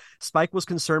study, Spike was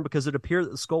concerned because it appeared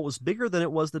that the skull was bigger than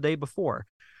it was the day before.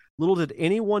 Little did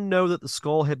anyone know that the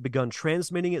skull had begun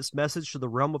transmitting its message to the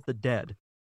realm of the dead.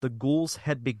 The ghouls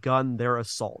had begun their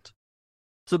assault.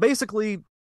 So basically,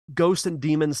 ghosts and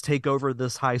demons take over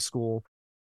this high school,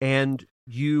 and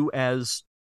you, as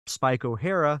Spike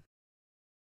O'Hara,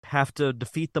 have to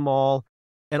defeat them all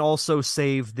and also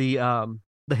save the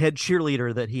head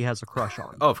cheerleader that he has a crush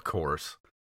on. Of course.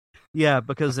 Yeah,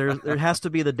 because there has to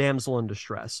be the damsel in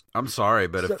distress. I'm sorry,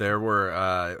 but if there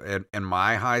were in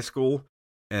my high school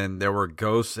and there were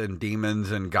ghosts and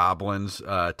demons and goblins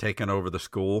taking over the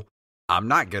school, I'm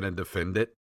not going to defend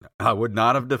it. I would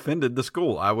not have defended the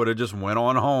school. I would have just went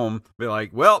on home, be like,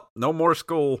 well, no more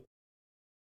school.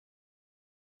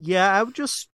 Yeah,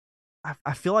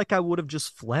 I feel like I would have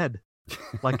just fled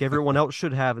like everyone else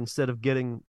should have, instead of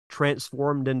getting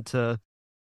transformed into,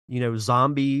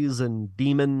 zombies and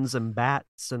demons and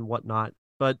bats and whatnot.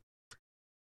 But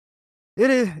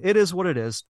it is what it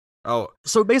is. Oh,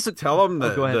 so basically, tell them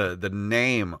the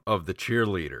name of the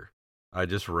cheerleader. I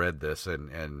just read this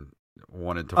and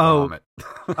wanted to vomit.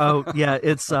 Yeah,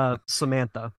 it's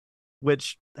Samantha,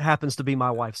 which happens to be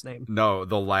my wife's name. No,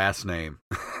 the last name.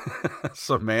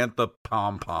 Samantha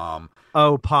Pom Pom.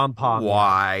 Oh, Pom Pom.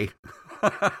 Why?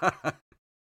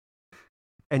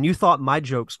 And you thought my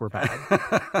jokes were bad.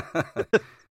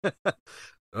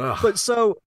 But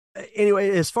so anyway,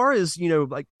 as far as,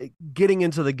 like getting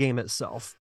into the game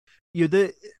itself,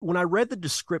 when I read the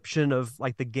description of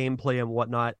like the gameplay and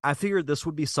whatnot, I figured this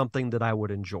would be something that I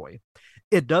would enjoy.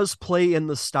 It does play in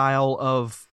the style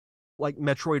of like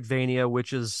Metroidvania,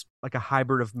 which is like a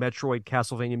hybrid of Metroid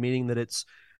Castlevania, meaning that it's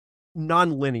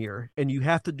non-linear and you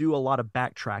have to do a lot of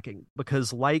backtracking,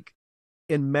 because like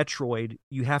in Metroid,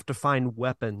 you have to find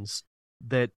weapons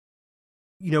that,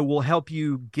 will help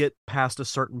you get past a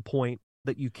certain point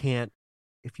that you can't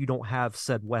if you don't have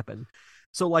said weapon.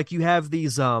 So like you have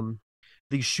these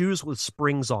shoes with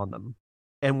springs on them,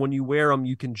 and when you wear them,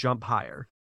 you can jump higher.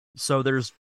 So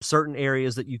there's certain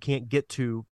areas that you can't get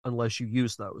to unless you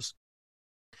use those.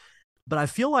 But I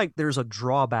feel like there's a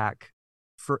drawback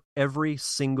for every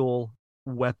single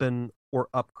weapon or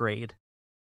upgrade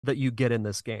that you get in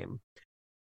this game.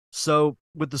 So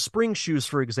with the spring shoes,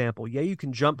 for example, yeah, you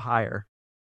can jump higher,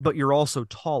 but you're also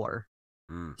taller.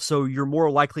 So you're more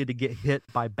likely to get hit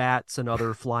by bats and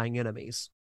other flying enemies.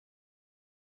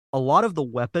 A lot of the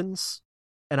weapons,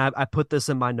 and I put this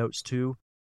in my notes too,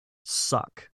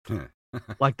 suck.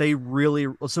 Like they really...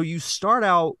 So you start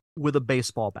out with a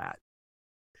baseball bat.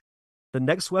 The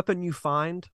next weapon you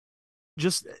find,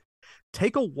 just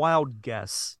take a wild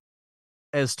guess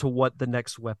as to what the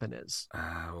next weapon is.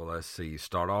 Well, let's see. You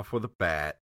start off with a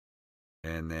bat,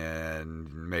 and then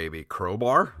maybe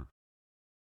crowbar?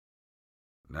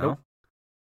 No?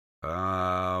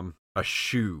 Nope. A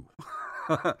shoe.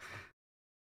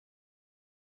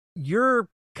 You're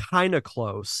kind of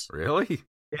close. Really?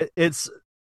 It's...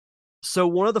 So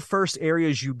one of the first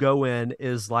areas you go in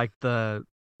is like the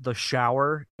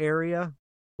shower area,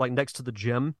 like next to the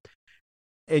gym,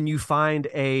 and you find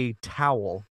a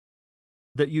towel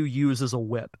that you use as a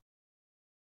whip.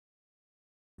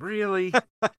 Really?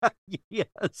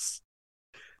 Yes.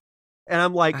 And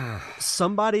I'm like,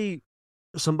 somebody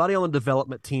on the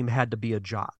development team had to be a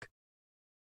jock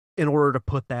in order to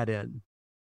put that in,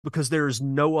 because there's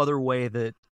no other way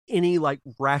that any like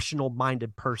rational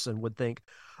minded person would think,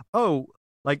 oh,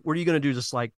 like, what are you going to do?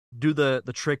 Just like do the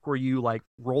trick where you like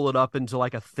roll it up into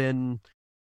like a thin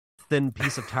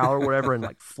piece of towel or whatever and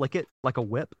like flick it like a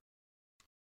whip.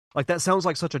 Like that sounds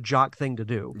like such a jock thing to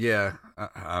do. Yeah.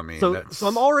 I mean, so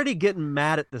I'm already getting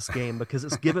mad at this game because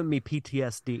it's giving me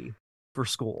PTSD for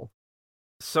school.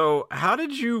 So how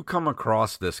did you come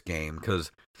across this game?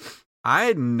 Because I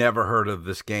had never heard of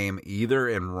this game either,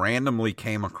 and randomly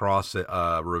came across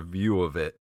a review of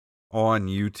it on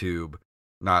YouTube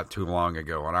not too long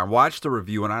ago. And I watched the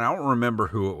review, and I don't remember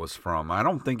who it was from. I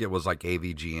don't think it was like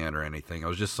AVGN or anything. It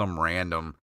was just some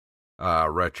random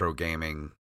retro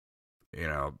gaming,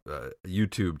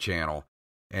 YouTube channel.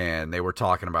 and they were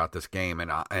talking about this game,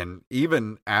 and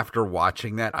even after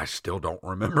watching that, I still don't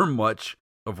remember much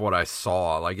of what I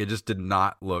saw. Like, it just did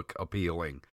not look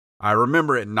appealing. I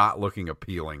remember it not looking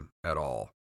appealing at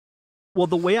all. Well,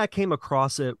 the way I came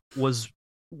across it was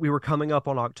we were coming up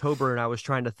on October, and I was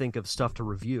trying to think of stuff to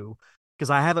review because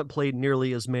I haven't played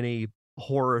nearly as many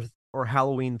horror or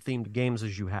Halloween themed games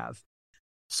as you have.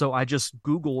 So I just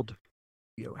Googled,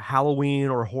 Halloween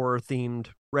or horror themed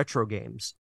retro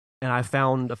games, and I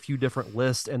found a few different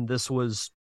lists, and this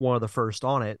was one of the first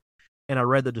on it. And I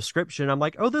read the description. I'm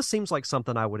like, oh, this seems like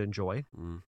something I would enjoy.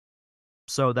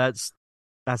 So that's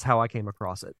how I came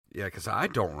across it. Yeah, because I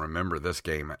don't remember this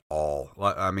game at all.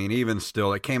 I mean, even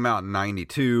still, it came out in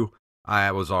 92.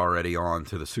 I was already on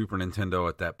to the Super Nintendo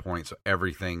at that point, so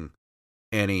everything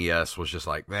NES was just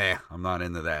like, I'm not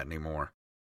into that anymore.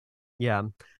 Yeah.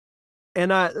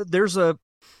 And there's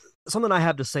something I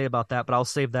have to say about that, but I'll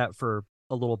save that for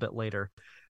a little bit later.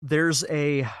 There's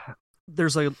a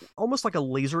almost like a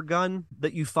laser gun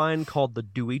that you find called the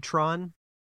Deweytron,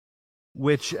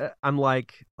 which I'm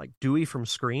like Dewey from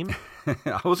Scream.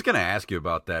 I was going to ask you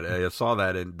about that. I saw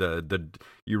that in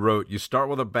you wrote, you start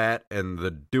with a bat and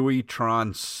the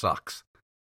Deweytron sucks.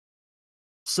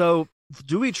 So the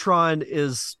Deweytron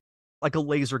is like a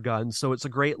laser gun, so it's a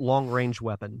great long range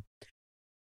weapon.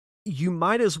 You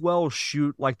might as well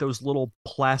shoot like those little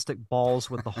plastic balls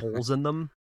with the holes in them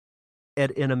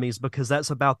at enemies, because that's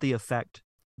about the effect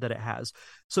that it has.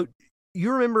 So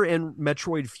you remember in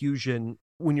Metroid Fusion,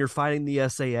 when you're fighting the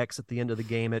SAX at the end of the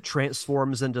game, it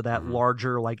transforms into that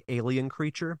larger like alien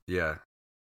creature. Yeah.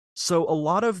 So a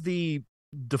lot of the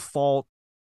default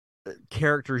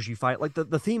characters you fight, like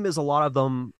the theme is a lot of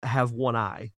them have one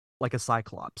eye, like a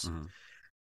Cyclops.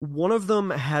 One of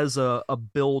them has a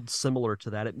build similar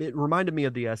to that. It reminded me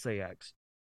of the SAX.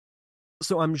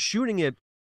 So I'm shooting it.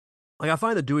 Like, I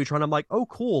find the Deweytron, I'm like, oh,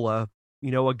 cool, a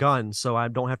gun, so I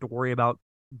don't have to worry about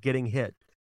getting hit.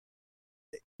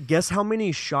 Guess how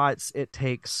many shots it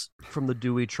takes from the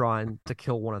Deweytron to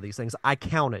kill one of these things? I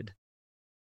counted.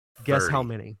 Guess 30. how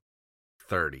many?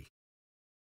 30.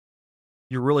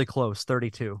 You're really close,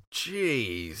 32.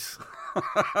 Jeez.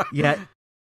 Yeah,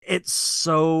 it's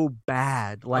so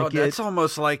bad. Like, that's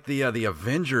almost like the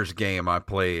Avengers game I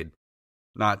played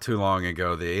not too long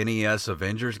ago, the NES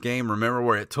Avengers game. Remember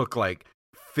where it took like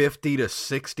 50 to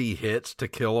 60 hits to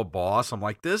kill a boss? I'm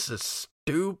like, this is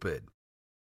stupid.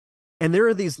 And there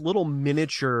are these little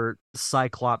miniature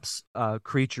Cyclops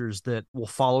creatures that will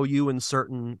follow you in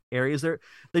certain areas.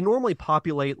 They normally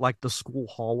populate like the school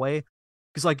hallway,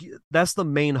 because like that's the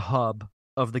main hub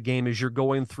of the game, is you're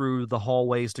going through the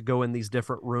hallways to go in these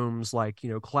different rooms, like,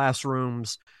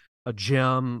 classrooms, a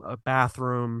gym, a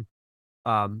bathroom,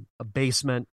 a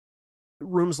basement,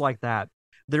 rooms like that.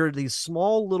 There are these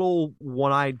small little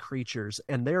one-eyed creatures,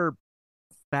 and they're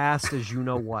fast as you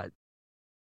know what.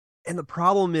 And the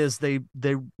problem is they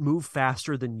move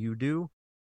faster than you do,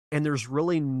 and there's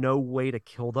really no way to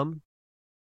kill them.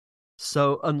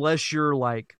 So unless you're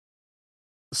like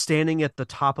standing at the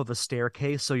top of a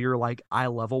staircase, so you're like eye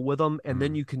level with them, and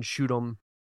then you can shoot them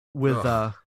with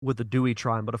the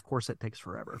Deweytron, but of course it takes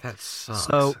forever. That sucks.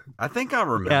 So I think I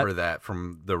remember that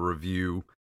from the review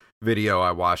video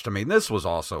I watched. I mean, this was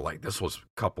a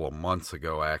couple of months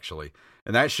ago, actually.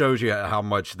 And that shows you how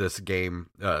much this game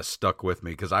stuck with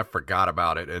me, because I forgot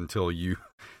about it until you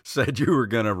said you were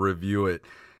going to review it.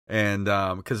 And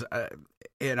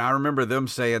and I remember them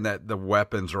saying that the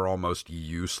weapons are almost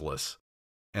useless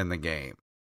in the game.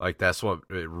 Like, that's what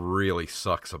it really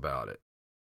sucks about it.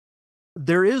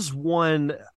 There is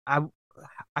one, I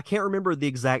can't remember the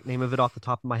exact name of it off the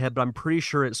top of my head, but I'm pretty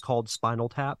sure it's called Spinal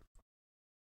Tap,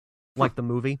 like the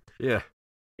movie. Yeah.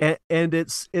 And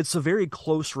it's a very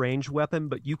close range weapon,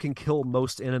 but you can kill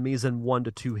most enemies in 1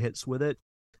 to 2 hits with it.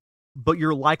 But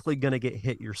you're likely going to get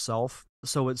hit yourself,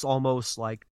 so it's almost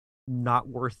like not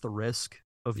worth the risk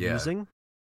of using.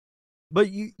 But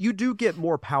you do get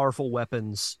more powerful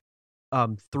weapons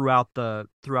throughout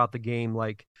the game.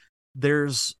 Like,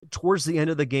 there's towards the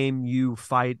end of the game, you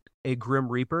fight a Grim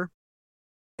Reaper,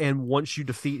 and once you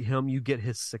defeat him, you get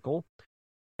his sickle,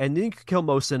 and then you can kill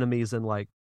most enemies in like,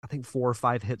 I think 4 or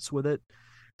 5 hits with it.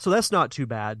 So that's not too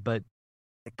bad, but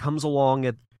it comes along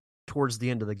towards the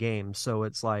end of the game. So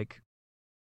it's like,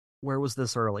 where was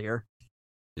this earlier?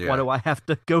 Yeah. Why do I have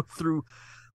to go through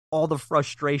all the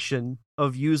frustration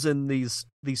of using these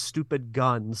stupid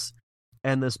guns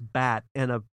and this bat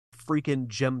and a freaking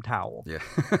gym towel? Yeah.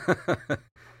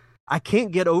 I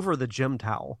can't get over the gym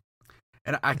towel.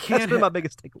 And I can't. That's been my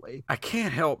biggest takeaway. I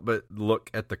can't help but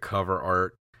look at the cover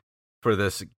art for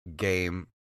this game,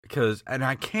 and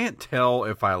I can't tell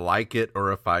if I like it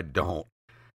or if I don't,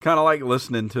 kind of like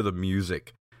listening to the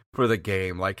music for the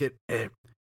game. Like it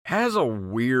has a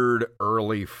weird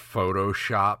early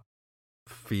Photoshop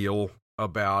feel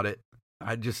about it.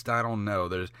 I don't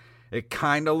know. It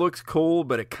kind of looks cool,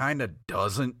 but it kind of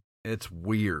doesn't. It's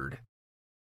weird.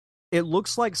 It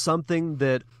looks like something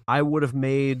that I would have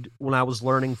made when I was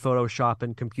learning Photoshop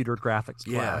in computer graphics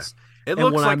class. It and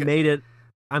looks when like I made it,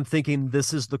 I'm thinking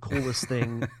this is the coolest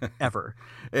thing ever.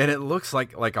 And it looks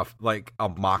like a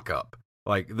mock-up.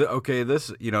 Like,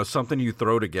 this, something you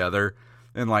throw together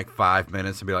in like 5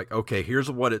 minutes and be like, okay, here's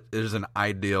an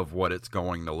idea of what it's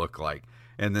going to look like.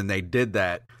 And then they did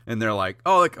that, and they're like,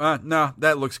 oh, no,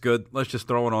 that looks good. Let's just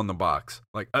throw it on the box.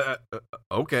 Like,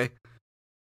 okay.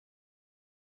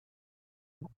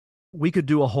 We could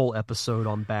do a whole episode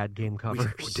on bad game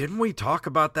covers. Didn't we talk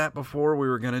about that before? We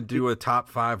were going to do a top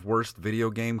 5 worst video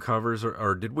game covers,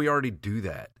 or did we already do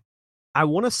that? I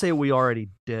want to say we already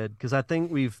did, because I think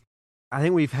we've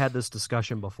had this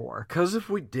discussion before. Because if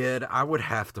we did, I would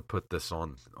have to put this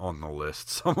on the list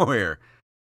somewhere.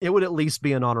 It would at least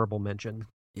be an honorable mention.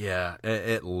 Yeah,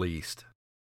 at least.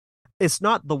 It's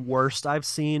not the worst I've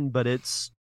seen, but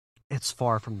it's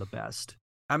far from the best.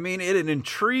 I mean, it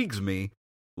intrigues me.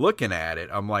 Looking at it,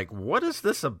 I'm like, what is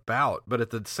this about? But at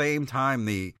the same time,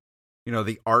 the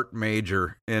art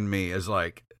major in me is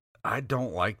like, I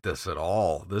don't like this at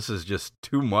all. This is just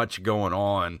too much going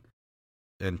on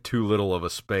in too little of a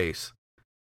space.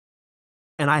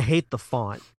 And I hate the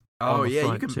font. Oh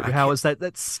yeah, How is that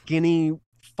skinny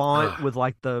font with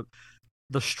like the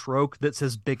stroke that's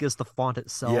as big as the font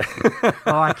itself? Yeah.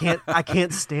 Oh, I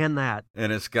can't stand that.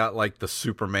 And it's got like the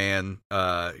Superman,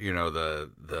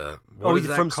 the what is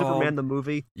that from called? Superman the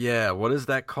movie? Yeah, what is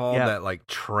that called? Yeah. That like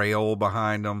trail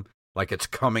behind them, like it's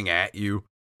coming at you.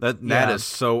 That is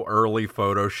so early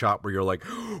Photoshop where you're like,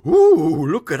 ooh,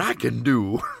 look what I can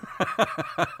do.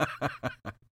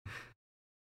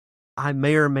 I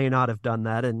may or may not have done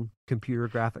that in computer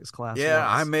graphics class. Yeah,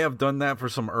 once. I may have done that for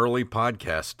some early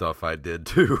podcast stuff I did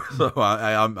too. So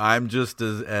I'm just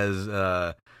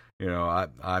I'm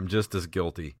just as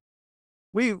guilty.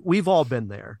 We've all been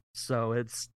there, so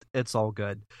it's all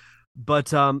good.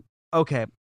 But okay,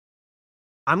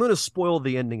 I'm going to spoil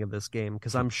the ending of this game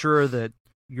because I'm sure that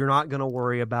you're not going to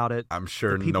worry about it. I'm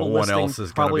sure no one else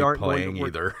is going to be playing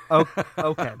either.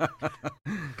 Okay.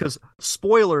 Because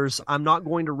spoilers, I'm not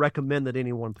going to recommend that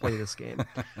anyone play this game.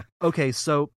 Okay,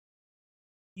 so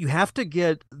you have to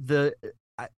get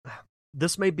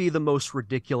this may be the most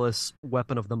ridiculous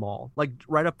weapon of them all. Like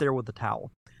right up there with the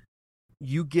towel.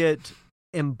 You get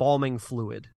embalming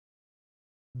fluid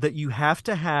that you have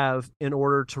to have in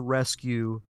order to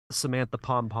rescue Samantha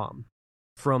Pom Pom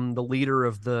from the leader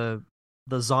of the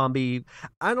zombie.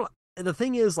 The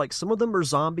thing is, like, some of them are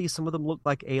zombies, some of them look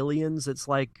like aliens. It's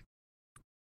like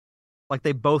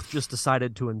they both just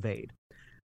decided to invade.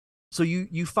 So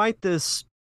you fight this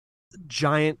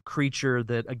giant creature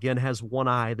that again has one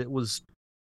eye, that was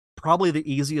probably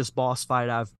the easiest boss fight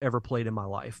I've ever played in my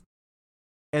life.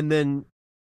 And then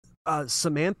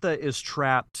Samantha is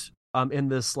trapped in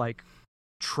this like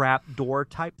trap door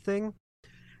type thing,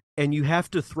 and you have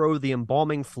to throw the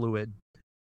embalming fluid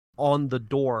on the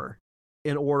door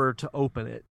in order to open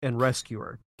it and rescue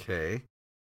her. Okay.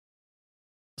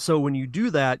 So when you do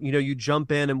that, you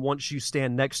jump in, and once you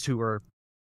stand next to her,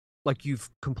 like, you've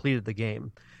completed the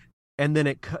game. And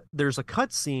then there's a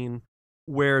cutscene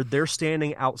where they're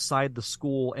standing outside the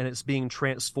school, and it's being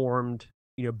transformed,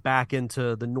 back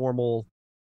into the normal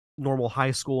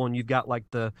high school, and you've got like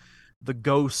the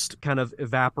ghost kind of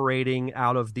evaporating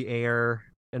out of the air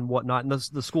and whatnot, and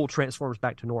the school transforms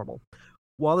back to normal.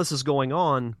 While this is going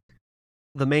on,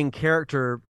 the main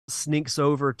character sneaks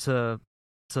over to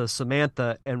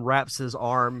Samantha and wraps his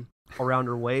arm around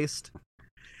her waist,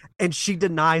 and she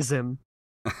denies him.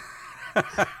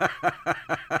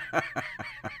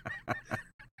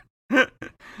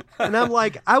 And I'm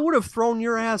like, I would have thrown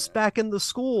your ass back in the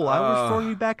school. I would have thrown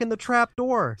you back in the trap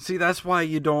door. See, that's why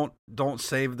you don't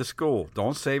save the school.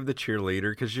 Don't save the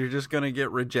cheerleader, because you're just going to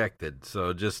get rejected.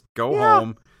 So just go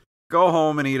home. Go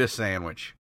home and eat a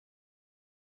sandwich.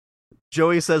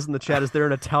 Joey says in the chat, is there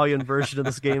an Italian version of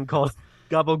this game called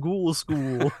Ghoul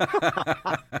School?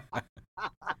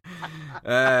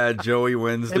 Joey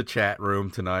wins the chat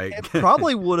room tonight. It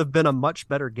probably would have been a much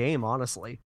better game,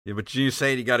 honestly. Yeah, but you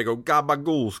say you got to go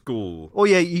Ghoul School. Oh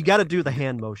yeah, you got to do the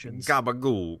hand motions.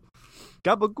 Gabagool.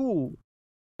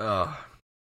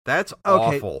 That's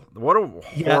okay. Awful. What a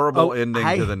horrible ending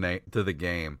to the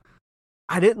game.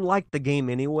 I didn't like the game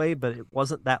anyway, but it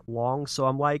wasn't that long, so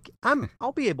I'm like,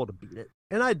 I'll be able to beat it.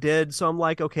 And I did, so I'm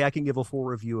like, okay, I can give a full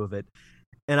review of it.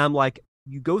 And I'm like,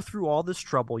 you go through all this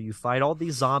trouble, you fight all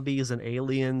these zombies and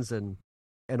aliens and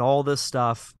all this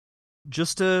stuff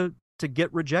just to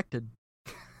get rejected.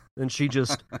 And she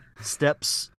just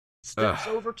steps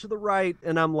over to the right,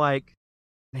 and I'm like,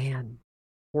 man,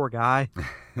 poor guy.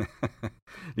 Do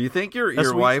you think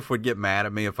your wife would get mad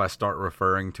at me if I start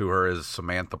referring to her as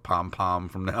Samantha Pom Pom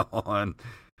from now on?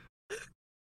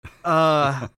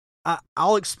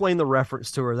 I'll explain the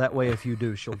reference to her. That way, if you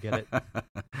do, she'll get it.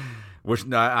 Which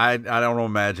I don't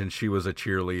imagine she was a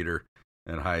cheerleader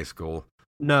in high school.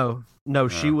 No,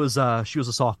 she was a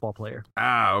softball player.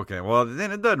 Ah, okay. Well,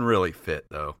 then it doesn't really fit,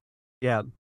 though. Yeah.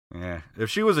 Yeah. If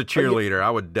she was a cheerleader,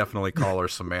 I would definitely call her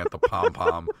Samantha Pom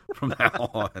Pom from now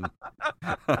on.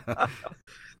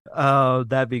 Oh,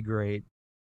 that'd be great.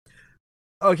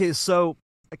 Okay, so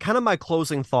kind of my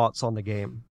closing thoughts on the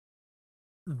game.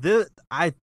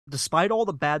 Despite all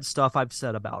the bad stuff I've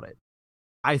said about it,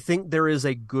 I think there is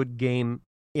a good game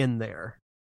in there.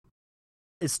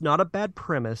 It's not a bad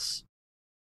premise.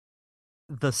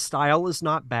 The style is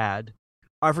not bad.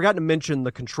 I forgot to mention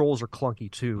the controls are clunky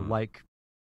too, like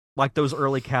those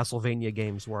early Castlevania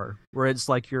games were, where it's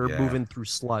like you're moving through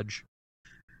sludge.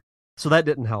 So that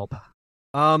didn't help.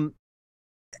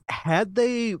 Had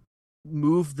they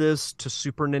moved this to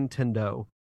Super Nintendo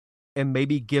and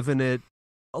maybe given it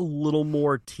a little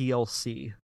more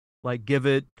TLC, like give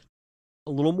it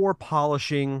a little more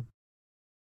polishing,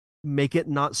 make it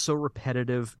not so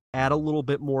repetitive, add a little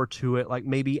bit more to it, like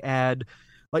maybe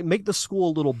make the school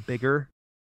a little bigger.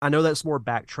 I know that's more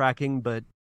backtracking, but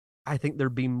I think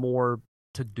there'd be more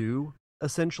to do,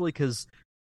 essentially, because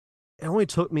it only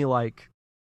took me like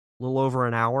a little over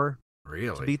an hour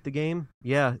to beat the game.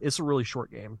 Yeah, it's a really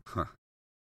short game. Huh.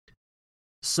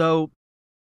 So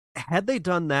had they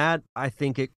done that, I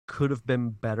think it could have been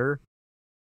better.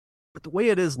 But the way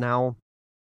it is now,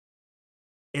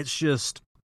 it's just,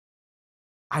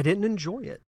 I didn't enjoy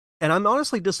it. And I'm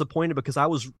honestly disappointed because I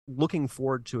was looking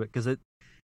forward to it because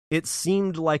it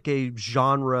seemed like a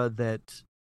genre that,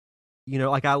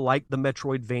 like I like the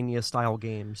Metroidvania style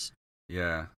games.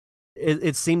 Yeah.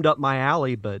 It seemed up my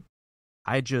alley, but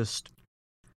I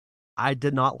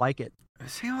did not like it. It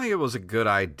seemed like it was a good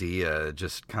idea,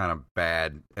 just kind of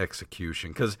bad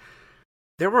execution. Because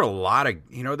there were a lot of,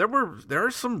 there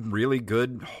are some really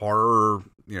good horror,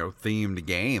 themed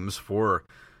games for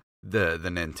the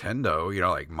Nintendo.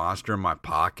 Like Monster in My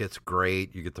Pocket's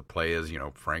great. You get to play as,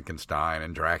 Frankenstein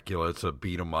and Dracula. It's a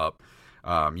beat 'em up.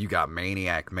 You got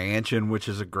Maniac Mansion, which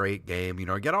is a great game.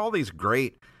 You get all these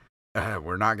great.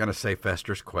 We're not going to say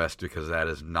Fester's Quest because that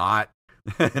is not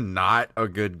not a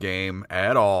good game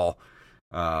at all.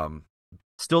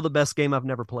 Still the best game I've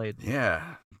never played.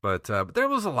 Yeah, but there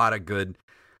was a lot of good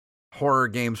horror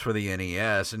games for the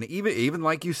NES, and even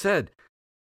like you said,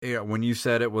 when you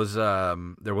said it was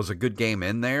there was a good game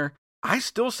in there, I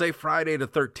still say Friday the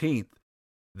 13th,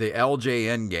 the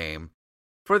LJN game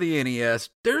for the NES.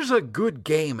 There's a good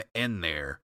game in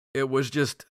there. It was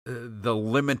just the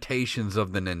limitations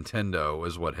of the Nintendo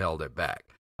is what held it back.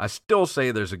 I still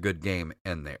say there's a good game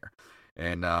in there,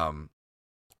 and I'm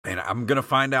gonna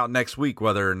find out next week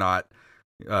whether or not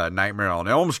Nightmare on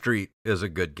Elm Street is a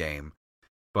good game.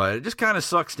 But it just kind of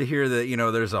sucks to hear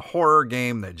that there's a horror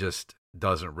game that just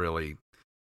doesn't really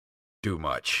do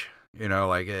much.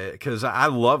 Because I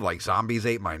love Zombies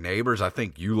Ate My Neighbors. I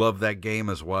think you love that game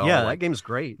as well. Yeah, that game's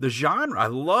great. The genre, I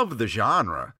love the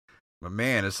genre. But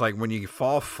man, it's like when you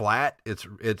fall flat,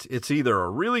 it's either a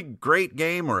really great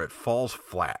game or it falls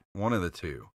flat. One of the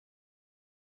two.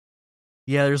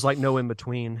 Yeah, there's no in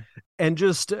between. And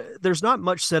just, there's not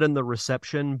much said in the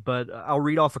reception, but I'll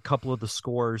read off a couple of the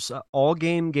scores. All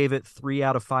Game gave it 3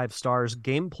 out of 5 stars.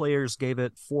 Game Players gave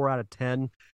it 4 out of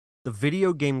 10. The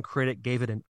Video Game Critic gave it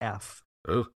an F.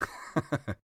 Oh.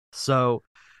 So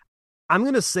I'm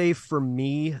going to say for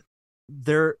me,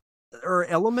 there are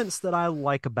elements that I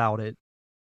like about it,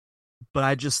 but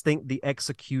I just think the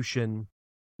execution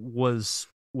was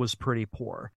pretty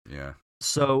poor. Yeah.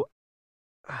 So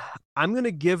I'm going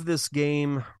to give this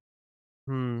game,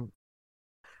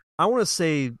 I want to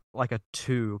say a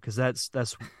 2 because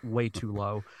that's way too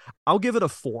low. I'll give it a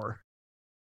 4.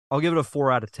 I'll give it a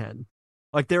 4 out of 10.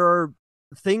 There are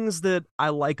things that I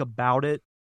like about it,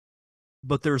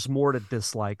 but there's more to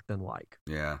dislike than like.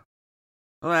 Yeah.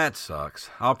 Well, that sucks.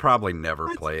 I'll probably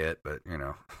never play it, but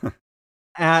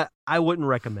I wouldn't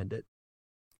recommend it.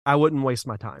 I wouldn't waste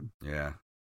my time. Yeah.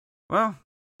 Well,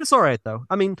 it's all right though.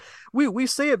 I mean, we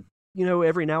say it,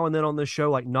 every now and then on this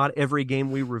show, not every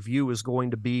game we review is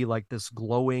going to be this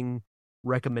glowing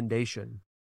recommendation.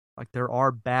 There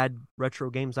are bad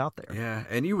retro games out there. Yeah,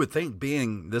 and you would think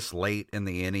being this late in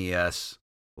the NES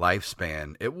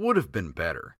lifespan, it would have been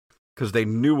better because they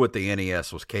knew what the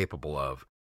NES was capable of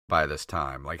by this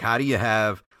time. Like, how do you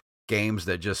have games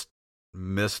that just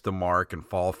miss the mark and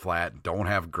fall flat, don't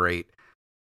have great,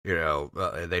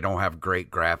 they don't have great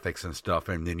graphics and stuff,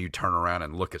 and then you turn around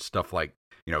and look at stuff like,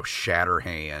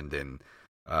 Shatterhand and,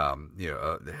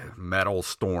 Metal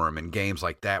Storm and games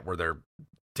like that where they're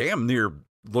damn near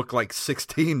look like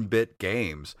 16-bit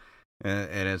games.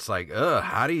 And it's like,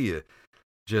 how do you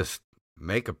just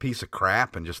make a piece of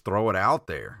crap and just throw it out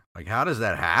there? Like, how does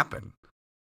that happen?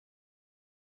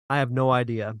 I have no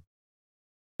idea.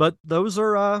 But those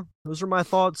are my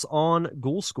thoughts on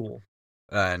Ghoul School.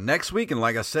 Next week, and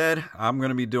like I said, I'm going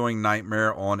to be doing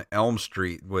Nightmare on Elm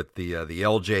Street with the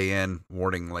LJN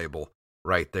warning label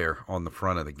right there on the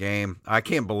front of the game. I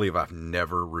can't believe I've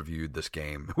never reviewed this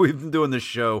game. We've been doing this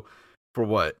show for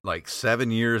what, like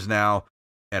 7 years now,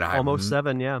 and almost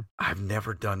 7, yeah. I've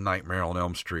never done Nightmare on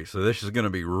Elm Street, so this is going to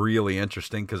be really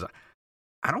interesting because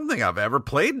I don't think I've ever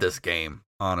played this game,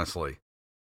 honestly.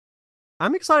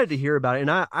 I'm excited to hear about it,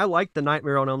 and I like the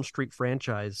Nightmare on Elm Street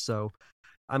franchise, so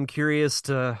I'm curious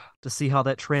to see how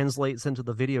that translates into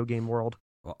the video game world.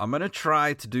 Well, I'm going to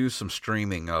try to do some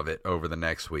streaming of it over the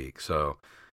next week, so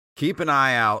keep an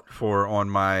eye out on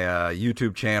my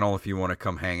YouTube channel if you want to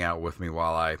come hang out with me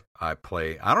while I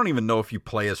play. I don't even know if you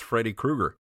play as Freddy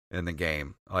Krueger in the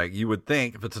game. Like, you would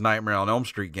think if it's a Nightmare on Elm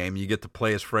Street game, you get to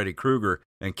play as Freddy Krueger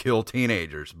and kill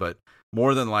teenagers, but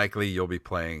more than likely I'll be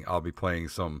playing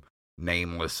some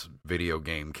nameless video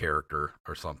game character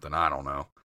or something. I don't know.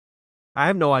 I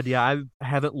have no idea. I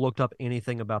haven't looked up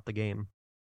anything about the game.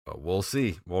 But we'll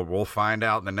see. We'll find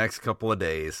out in the next couple of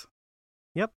days.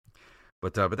 Yep.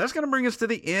 But that's going to bring us to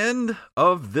the end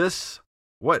of this.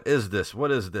 What is this?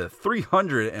 What is the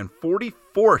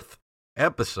 344th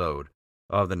episode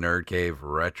of the Nerd Cave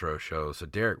Retro Show? So,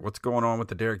 Derek, what's going on with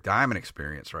the Derek Diamond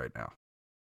experience right now?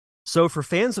 So for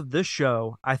fans of this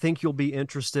show, I think you'll be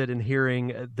interested in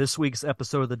hearing this week's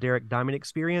episode of the Derek Diamond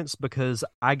Experience because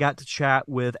I got to chat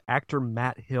with actor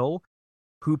Matt Hill,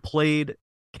 who played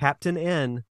Captain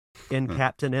N in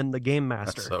Captain N the Game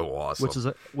Master. That's so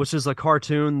awesome. Which is a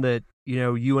cartoon that,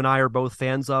 you and I are both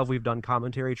fans of. We've done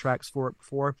commentary tracks for it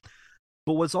before.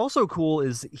 But what's also cool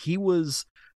is he was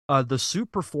the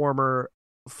suit performer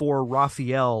for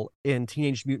Raphael in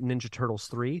Teenage Mutant Ninja Turtles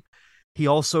 3. He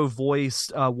also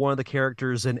voiced one of the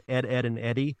characters in Ed, Edd and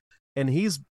Eddy, and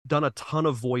he's done a ton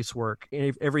of voice work,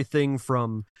 everything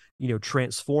from,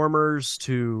 Transformers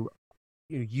to,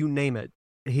 you name it.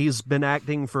 He's been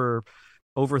acting for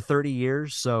over 30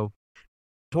 years, so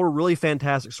told a really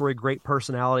fantastic story, great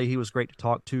personality. He was great to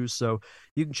talk to, so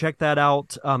you can check that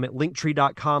out at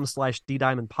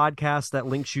linktree.com/DDiamondPodcast. That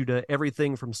links you to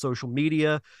everything from social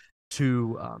media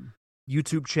to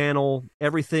YouTube channel.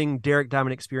 Everything Derek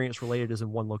Diamond Experience related is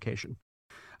in one location.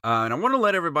 And I want to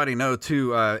let everybody know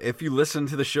too, if you listen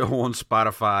to the show on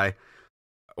Spotify,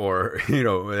 or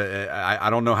I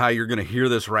don't know how you're going to hear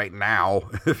this right now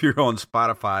if you're on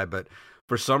Spotify, but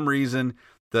for some reason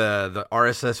the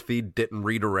RSS feed didn't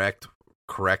redirect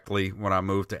correctly when I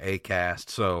moved to Acast.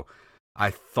 So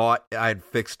I thought I'd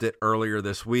fixed it earlier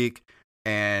this week.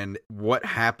 And what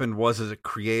happened was it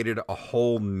created a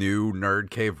whole new Nerd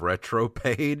Cave Retro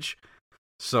page.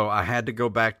 So I had to go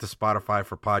back to Spotify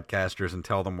for podcasters and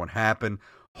tell them what happened.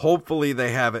 Hopefully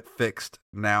they have it fixed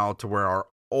now to where our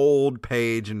old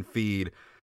page and feed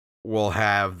will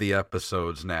have the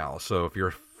episodes now. So if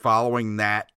you're following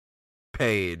that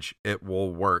page, it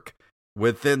will work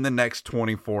within the next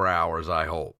 24 hours, I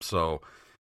hope. So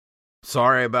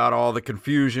sorry about all the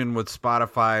confusion with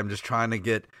Spotify. I'm just trying to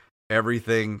get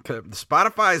everything.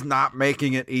 Spotify is not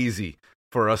making it easy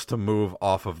for us to move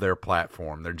off of their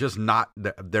platform. They're just not,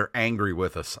 they're angry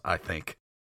with us, I think.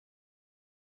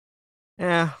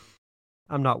 I'm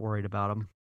not worried about them.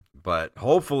 But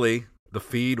hopefully the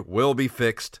feed will be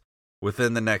fixed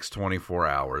within the next 24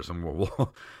 hours, and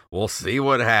we'll see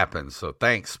what happens. So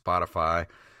thanks, Spotify.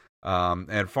 And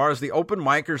as far as the Open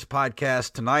Micers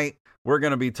podcast tonight, we're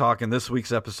going to be talking, this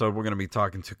week's episode, we're going to be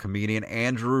talking to comedian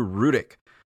Andrew Rudick,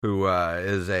 who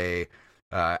is a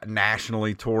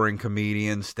nationally touring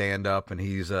comedian, stand-up, and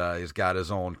he's got his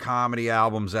own comedy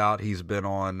albums out. He's been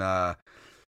on,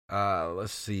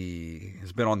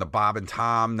 he's been on the Bob and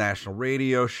Tom National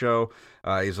Radio Show.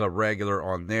 He's a regular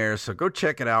on there, so go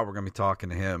check it out. We're going to be talking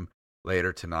to him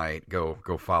later tonight. Go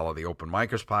follow the Open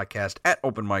Micers podcast at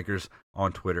Open Micers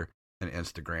on Twitter and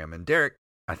Instagram. And Derek,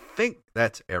 I think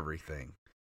that's everything.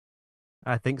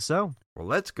 I think so. Well,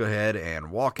 let's go ahead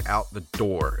and walk out the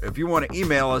door. If you want to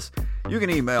email us, you can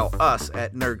email us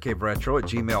at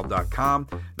nerdcaveretro@gmail.com.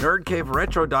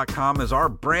 Nerdcaveretro.com is our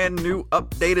brand new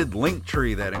updated link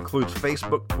tree that includes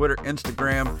Facebook, Twitter,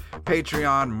 Instagram,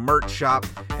 Patreon, merch shop,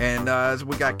 and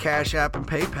we got Cash App and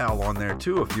PayPal on there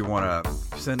too if you want to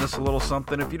send us a little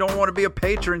something. If you don't want to be a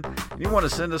patron, you want to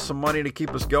send us some money to keep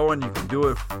us going, you can do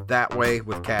it that way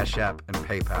with Cash App and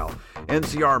PayPal.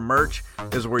 NCR merch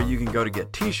is where you can go to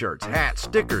get t-shirts, hats,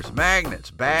 stickers,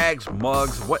 magnets, bags,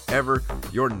 mugs, whatever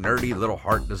your nerdy little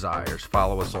heart desires.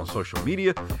 Follow us on social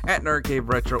media at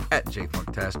NerdCaveRetro, at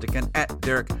JFunktastic, and at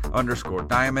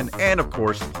Derek_Diamond. And of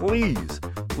course, please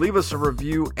leave us a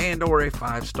review and or a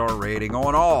 5-star rating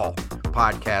on all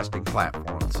podcasting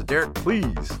platforms. So Derek,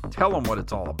 please tell them what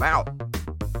it's all about.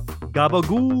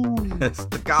 Gabagool. It's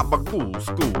the Ghoul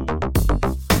School.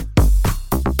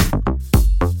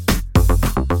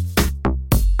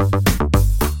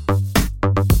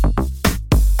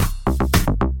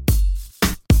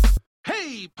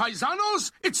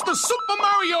 Paisanos, it's the Super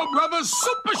Mario Brothers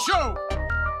Super Show!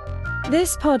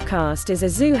 This podcast is a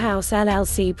Zoo House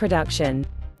LLC production.